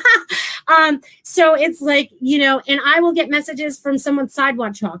driveway. So it's like, you know, and I will get messages from someone's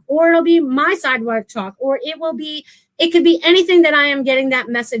Sidewalk Chalk, or it'll be my Sidewalk Chalk, or it could be anything that I am getting that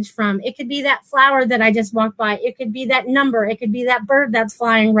message from. It could be that flower that I just walked by. It could be that number. It could be that bird that's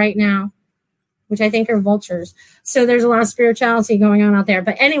flying right now, which I think are vultures. So there's a lot of spirituality going on out there.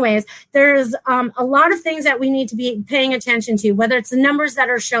 But anyways, there's a lot of things that we need to be paying attention to, whether it's the numbers that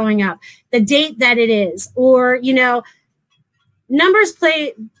are showing up, the date that it is, or, you know, numbers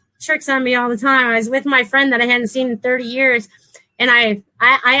play tricks on me all the time. I was with my friend that I hadn't seen in 30 years. And I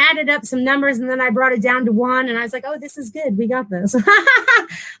added up some numbers and then I brought it down to 1 and I was like, oh, this is good. We got this.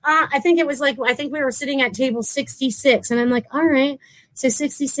 I think we were sitting at table 66 and I'm like, all right, so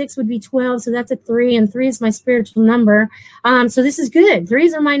 66 would be 12. So that's a 3 and 3 is my spiritual number. So this is good.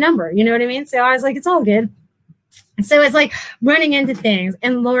 3s are my number. You know what I mean? So I was like, it's all good. So it's like running into things.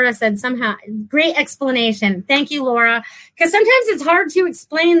 And Laura said somehow, great explanation. Thank you, Laura. Because sometimes it's hard to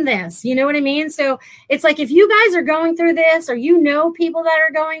explain this. You know what I mean? So it's like if you guys are going through this or you know people that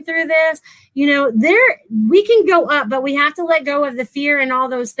are going through this, you know, we can go up, but we have to let go of the fear and all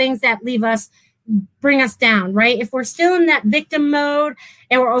those things that bring us down, right? If we're still in that victim mode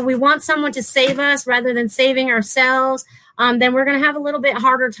or we want someone to save us rather than saving ourselves, then we're going to have a little bit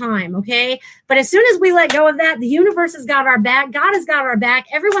harder time, okay? But as soon as we let go of that, the universe has got our back, God has got our back,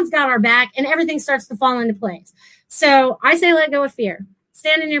 everyone's got our back, and everything starts to fall into place. So I say let go of fear.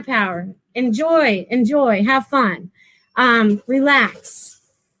 Stand in your power. Enjoy, have fun. Relax,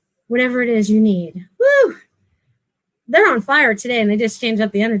 whatever it is you need. Woo! They're on fire today, and they just changed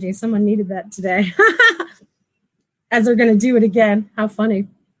up the energy. Someone needed that today. As they're going to do it again. How funny.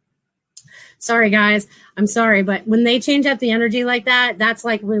 Sorry, guys. I'm sorry. But when they change up the energy like that, that's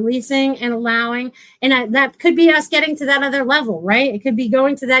like releasing and allowing. And that could be us getting to that other level, right? It could be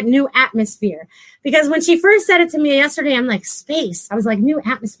going to that new atmosphere. Because when she first said it to me yesterday, I'm like, space. I was like, new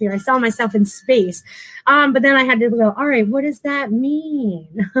atmosphere. I saw myself in space. But then I had to go, all right, what does that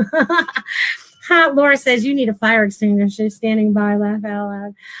mean? Laura says you need a fire extinguisher standing by. Laugh out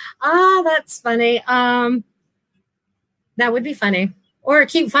loud. That's funny. That would be funny. Or a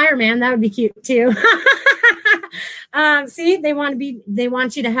cute fireman. That would be cute too. See, they want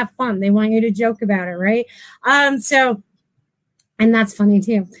you to have fun. They want you to joke about it, right? And that's funny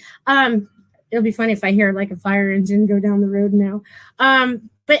too. It'll be funny if I hear like a fire engine go down the road now.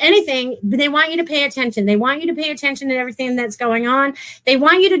 But they want you to pay attention. They want you to pay attention to everything that's going on. They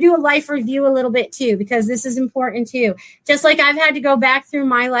want you to do a life review a little bit too, because this is important too. Just like I've had to go back through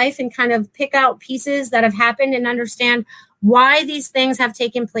my life and kind of pick out pieces that have happened and understand why these things have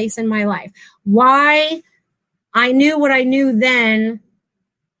taken place in my life. Why I knew what I knew then,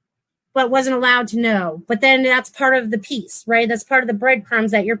 but wasn't allowed to know. But then that's part of the piece, right? That's part of the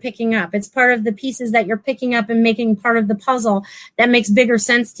breadcrumbs that you're picking up. It's part of the pieces that you're picking up and making part of the puzzle that makes bigger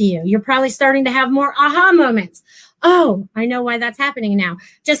sense to you. You're probably starting to have more aha moments. Oh, I know why that's happening now.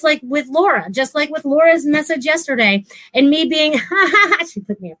 Just like with Laura, just like with Laura's message yesterday and me being, she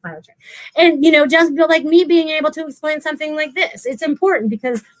put me a fire track. And, just like me being able to explain something like this. It's important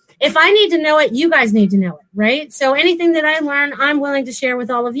because if I need to know it, you guys need to know it, right? So anything that I learn, I'm willing to share with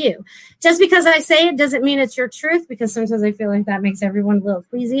all of you. Just because I say it doesn't mean it's your truth, because sometimes I feel like that makes everyone a little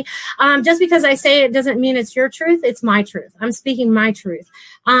queasy. Just because I say it doesn't mean it's your truth. It's my truth. I'm speaking my truth.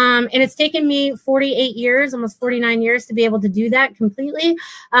 And it's taken me 48 years, almost 49 years to be able to do that completely.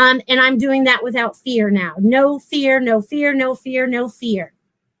 And I'm doing that without fear now. No fear, no fear, no fear, no fear.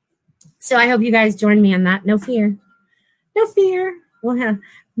 So I hope you guys join me on that. No fear. No fear. Well,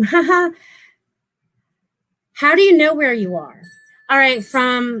 how do you know where you are? All right,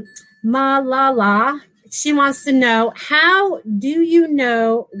 from Malala, she wants to know, how do you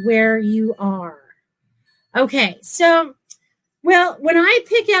know where you are? Okay, so, well, when I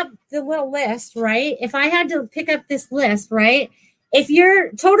pick up the little list, right, if I had to pick up this list, right, if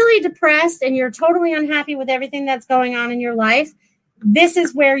you're totally depressed and you're totally unhappy with everything that's going on in your life, this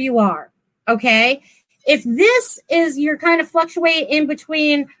is where you are, okay? If this is, you're kind of fluctuate in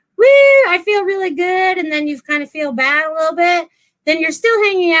between, woo, I feel really good, and then you kind of feel bad a little bit, then you're still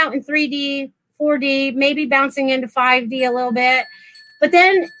hanging out in 3D, 4D, maybe bouncing into 5D a little bit. But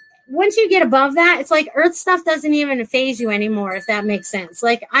then once you get above that, it's like Earth stuff doesn't even faze you anymore, if that makes sense.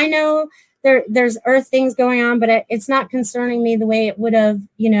 Like, I know there's Earth things going on, but it's not concerning me the way it would have,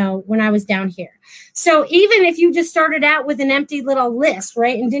 when I was down here. So even if you just started out with an empty little list,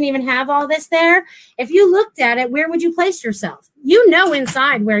 right, and didn't even have all this there, if you looked at it, where would you place yourself? You know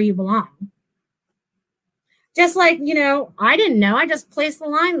inside where you belong. Just like, I didn't know. I just placed the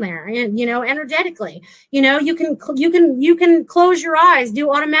line there, and energetically. You can close your eyes,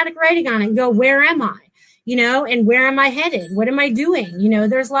 do automatic writing on it, and go, where am I? And where am I headed? What am I doing?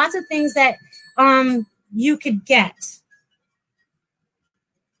 There's lots of things that you could get.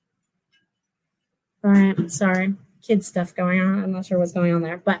 All right, sorry. Kid stuff going on. I'm not sure what's going on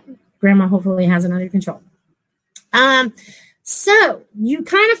there, but Grandma hopefully has it under control. So you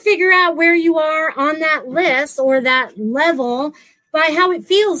kind of figure out where you are on that list or that level by how it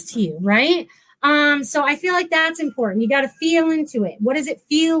feels to you, right? So I feel like that's important. You got to feel into it. What does it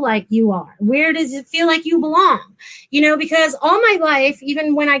feel like you are? Where does it feel like you belong? Because all my life,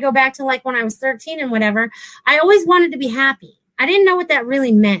 even when I go back to like when I was 13 and whatever, I always wanted to be happy. I didn't know what that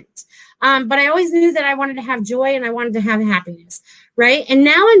really meant. But I always knew that I wanted to have joy and I wanted to have happiness, right? And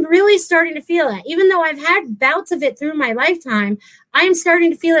now I'm really starting to feel it. Even though I've had bouts of it through my lifetime, I am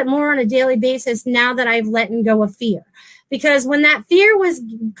starting to feel it more on a daily basis now that I've let go of fear. Because when that fear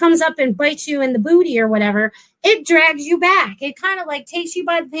comes up and bites you in the booty or whatever, it drags you back. It kind of like takes you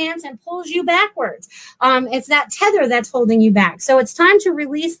by the pants and pulls you backwards. It's that tether that's holding you back. So it's time to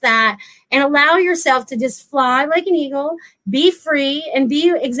release that and allow yourself to just fly like an eagle, be free, and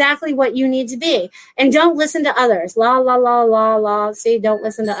be exactly what you need to be. And don't listen to others. La, la, la, la, la. See, don't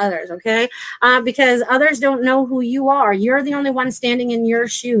listen to others, okay? Because others don't know who you are. You're the only one standing in your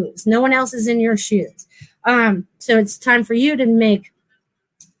shoes. No one else is in your shoes. So it's time for you to make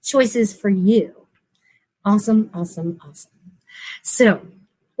choices for you. Awesome, awesome, awesome. So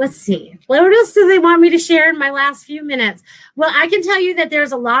let's see. What else do they want me to share in my last few minutes? Well, I can tell you that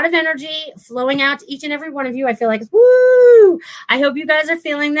there's a lot of energy flowing out to each and every one of you. I feel like it's woo. I hope you guys are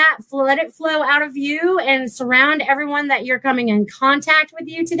feeling that. Let it flow out of you and surround everyone that you're coming in contact with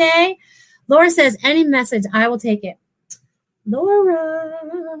you today. Laura says, any message, I will take it. Laura,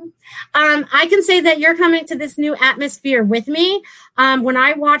 I can say that you're coming to this new atmosphere with me. When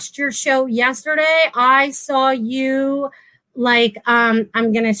I watched your show yesterday, I saw you like, I'm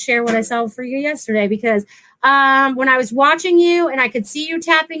going to share what I saw for you yesterday because when I was watching you and I could see you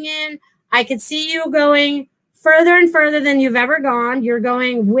tapping in, I could see you going further and further than you've ever gone. You're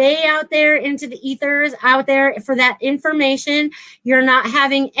going way out there into the ethers, out there for that information. You're not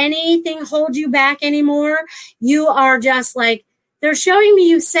having anything hold you back anymore. You are just like, they're showing me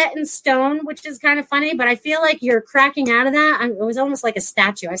you set in stone, which is kind of funny, but I feel like you're cracking out of that. It was almost like a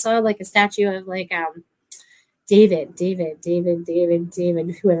statue. I saw like a statue of like David,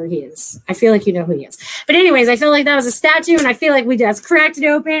 whoever he is. I feel like you know who he is. But anyways, I feel like that was a statue, and I feel like we just cracked it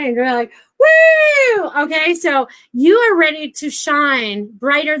open, and you're like, woo! Okay, so you are ready to shine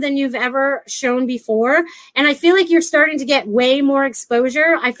brighter than you've ever shown before. And I feel like you're starting to get way more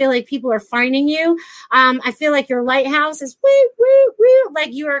exposure. I feel like people are finding you. I feel like your lighthouse is woo, woo, woo.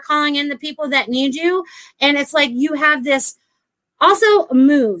 Like you are calling in the people that need you. And it's like you have this also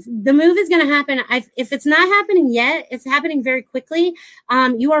move. The move is going to happen. If it's not happening yet, it's happening very quickly.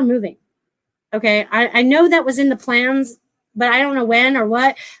 You are moving. Okay, I know that was in the plans, but I don't know when or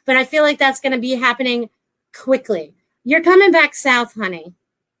what, but I feel like that's going to be happening quickly. You're coming back south, honey.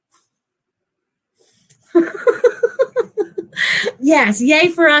 Yes, yay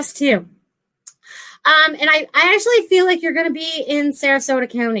for us too. And I actually feel like you're going to be in Sarasota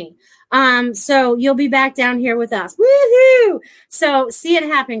County. So you'll be back down here with us. Woohoo! So see it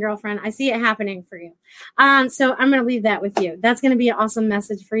happen, girlfriend. I see it happening for you. So I'm going to leave that with you. That's going to be an awesome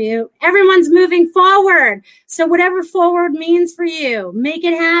message for you. Everyone's moving forward. So whatever forward means for you, make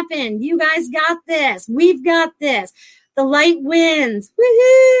it happen. You guys got this. We've got this. The light wins.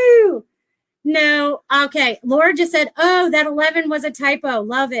 Woohoo! No. Okay. Laura just said, oh, that 11 was a typo.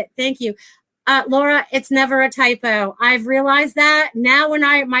 Love it. Thank you. Laura, it's never a typo. I've realized that now when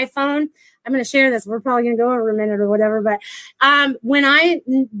my phone, I'm going to share this. We're probably going to go over a minute or whatever. But when I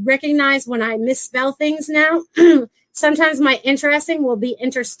recognize when I misspell things now, sometimes my interesting will be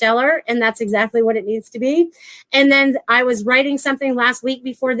interstellar, and that's exactly what it needs to be. And then I was writing something last week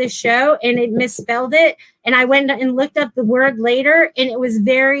before this show, and it misspelled it. And I went and looked up the word later, and it was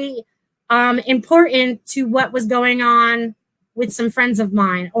very important to what was going on with some friends of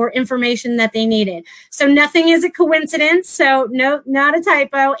mine or information that they needed. So nothing is a coincidence. So no, not a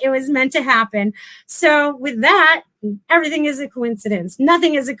typo. It was meant to happen. So with that, everything is a coincidence.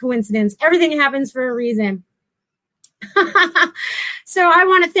 Nothing is a coincidence. Everything happens for a reason. So I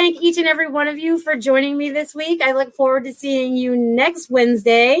want to thank each and every one of you for joining me this week. I look forward to seeing you next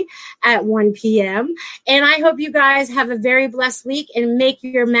Wednesday at 1 p.m. And I hope you guys have a very blessed week and make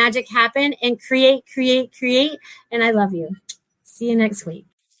your magic happen and create. And I love you. See you next week.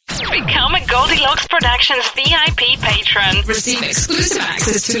 Become a Goldilocks Productions VIP patron. Receive exclusive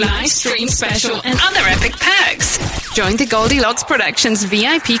access to live stream special and other epic perks. Join the Goldilocks Productions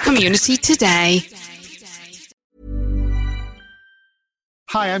VIP community today.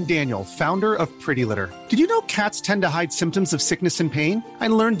 Hi, I'm Daniel, founder of Pretty Litter. Did you know cats tend to hide symptoms of sickness and pain? I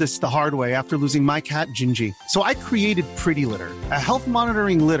learned this the hard way after losing my cat, Gingy. So I created Pretty Litter, a health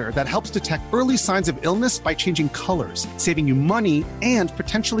monitoring litter that helps detect early signs of illness by changing colors, saving you money and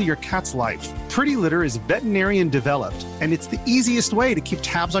potentially your cat's life. Pretty Litter is veterinarian developed, and it's the easiest way to keep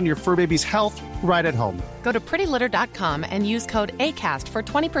tabs on your fur baby's health right at home. Go to prettylitter.com and use code ACAST for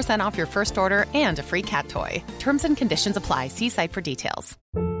 20% off your first order and a free cat toy. Terms and conditions apply. See site for details.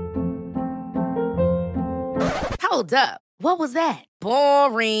 Hold up. What was that?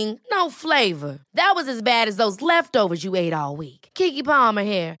 Boring. No flavor. That was as bad as those leftovers you ate all week. Keke Palmer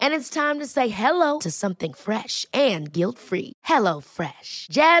here, and it's time to say hello to something fresh and guilt-free. HelloFresh.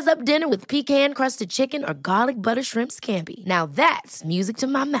 Jazz up dinner with pecan-crusted chicken or garlic butter shrimp scampi. Now that's music to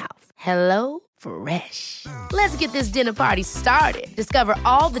my mouth. HelloFresh. Let's get this dinner party started. Discover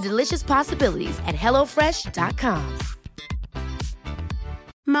all the delicious possibilities at HelloFresh.com.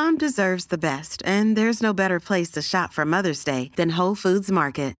 Mom deserves the best, and there's no better place to shop for Mother's Day than Whole Foods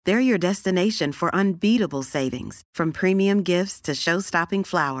Market. They're your destination for unbeatable savings, from premium gifts to show-stopping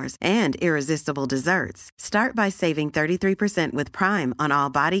flowers and irresistible desserts. Start by saving 33% with Prime on all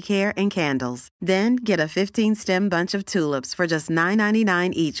body care and candles. Then get a 15-stem bunch of tulips for just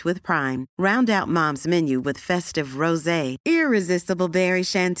 $9.99 each with Prime. Round out Mom's menu with festive rosé, irresistible berry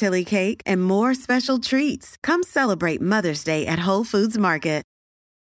chantilly cake, and more special treats. Come celebrate Mother's Day at Whole Foods Market.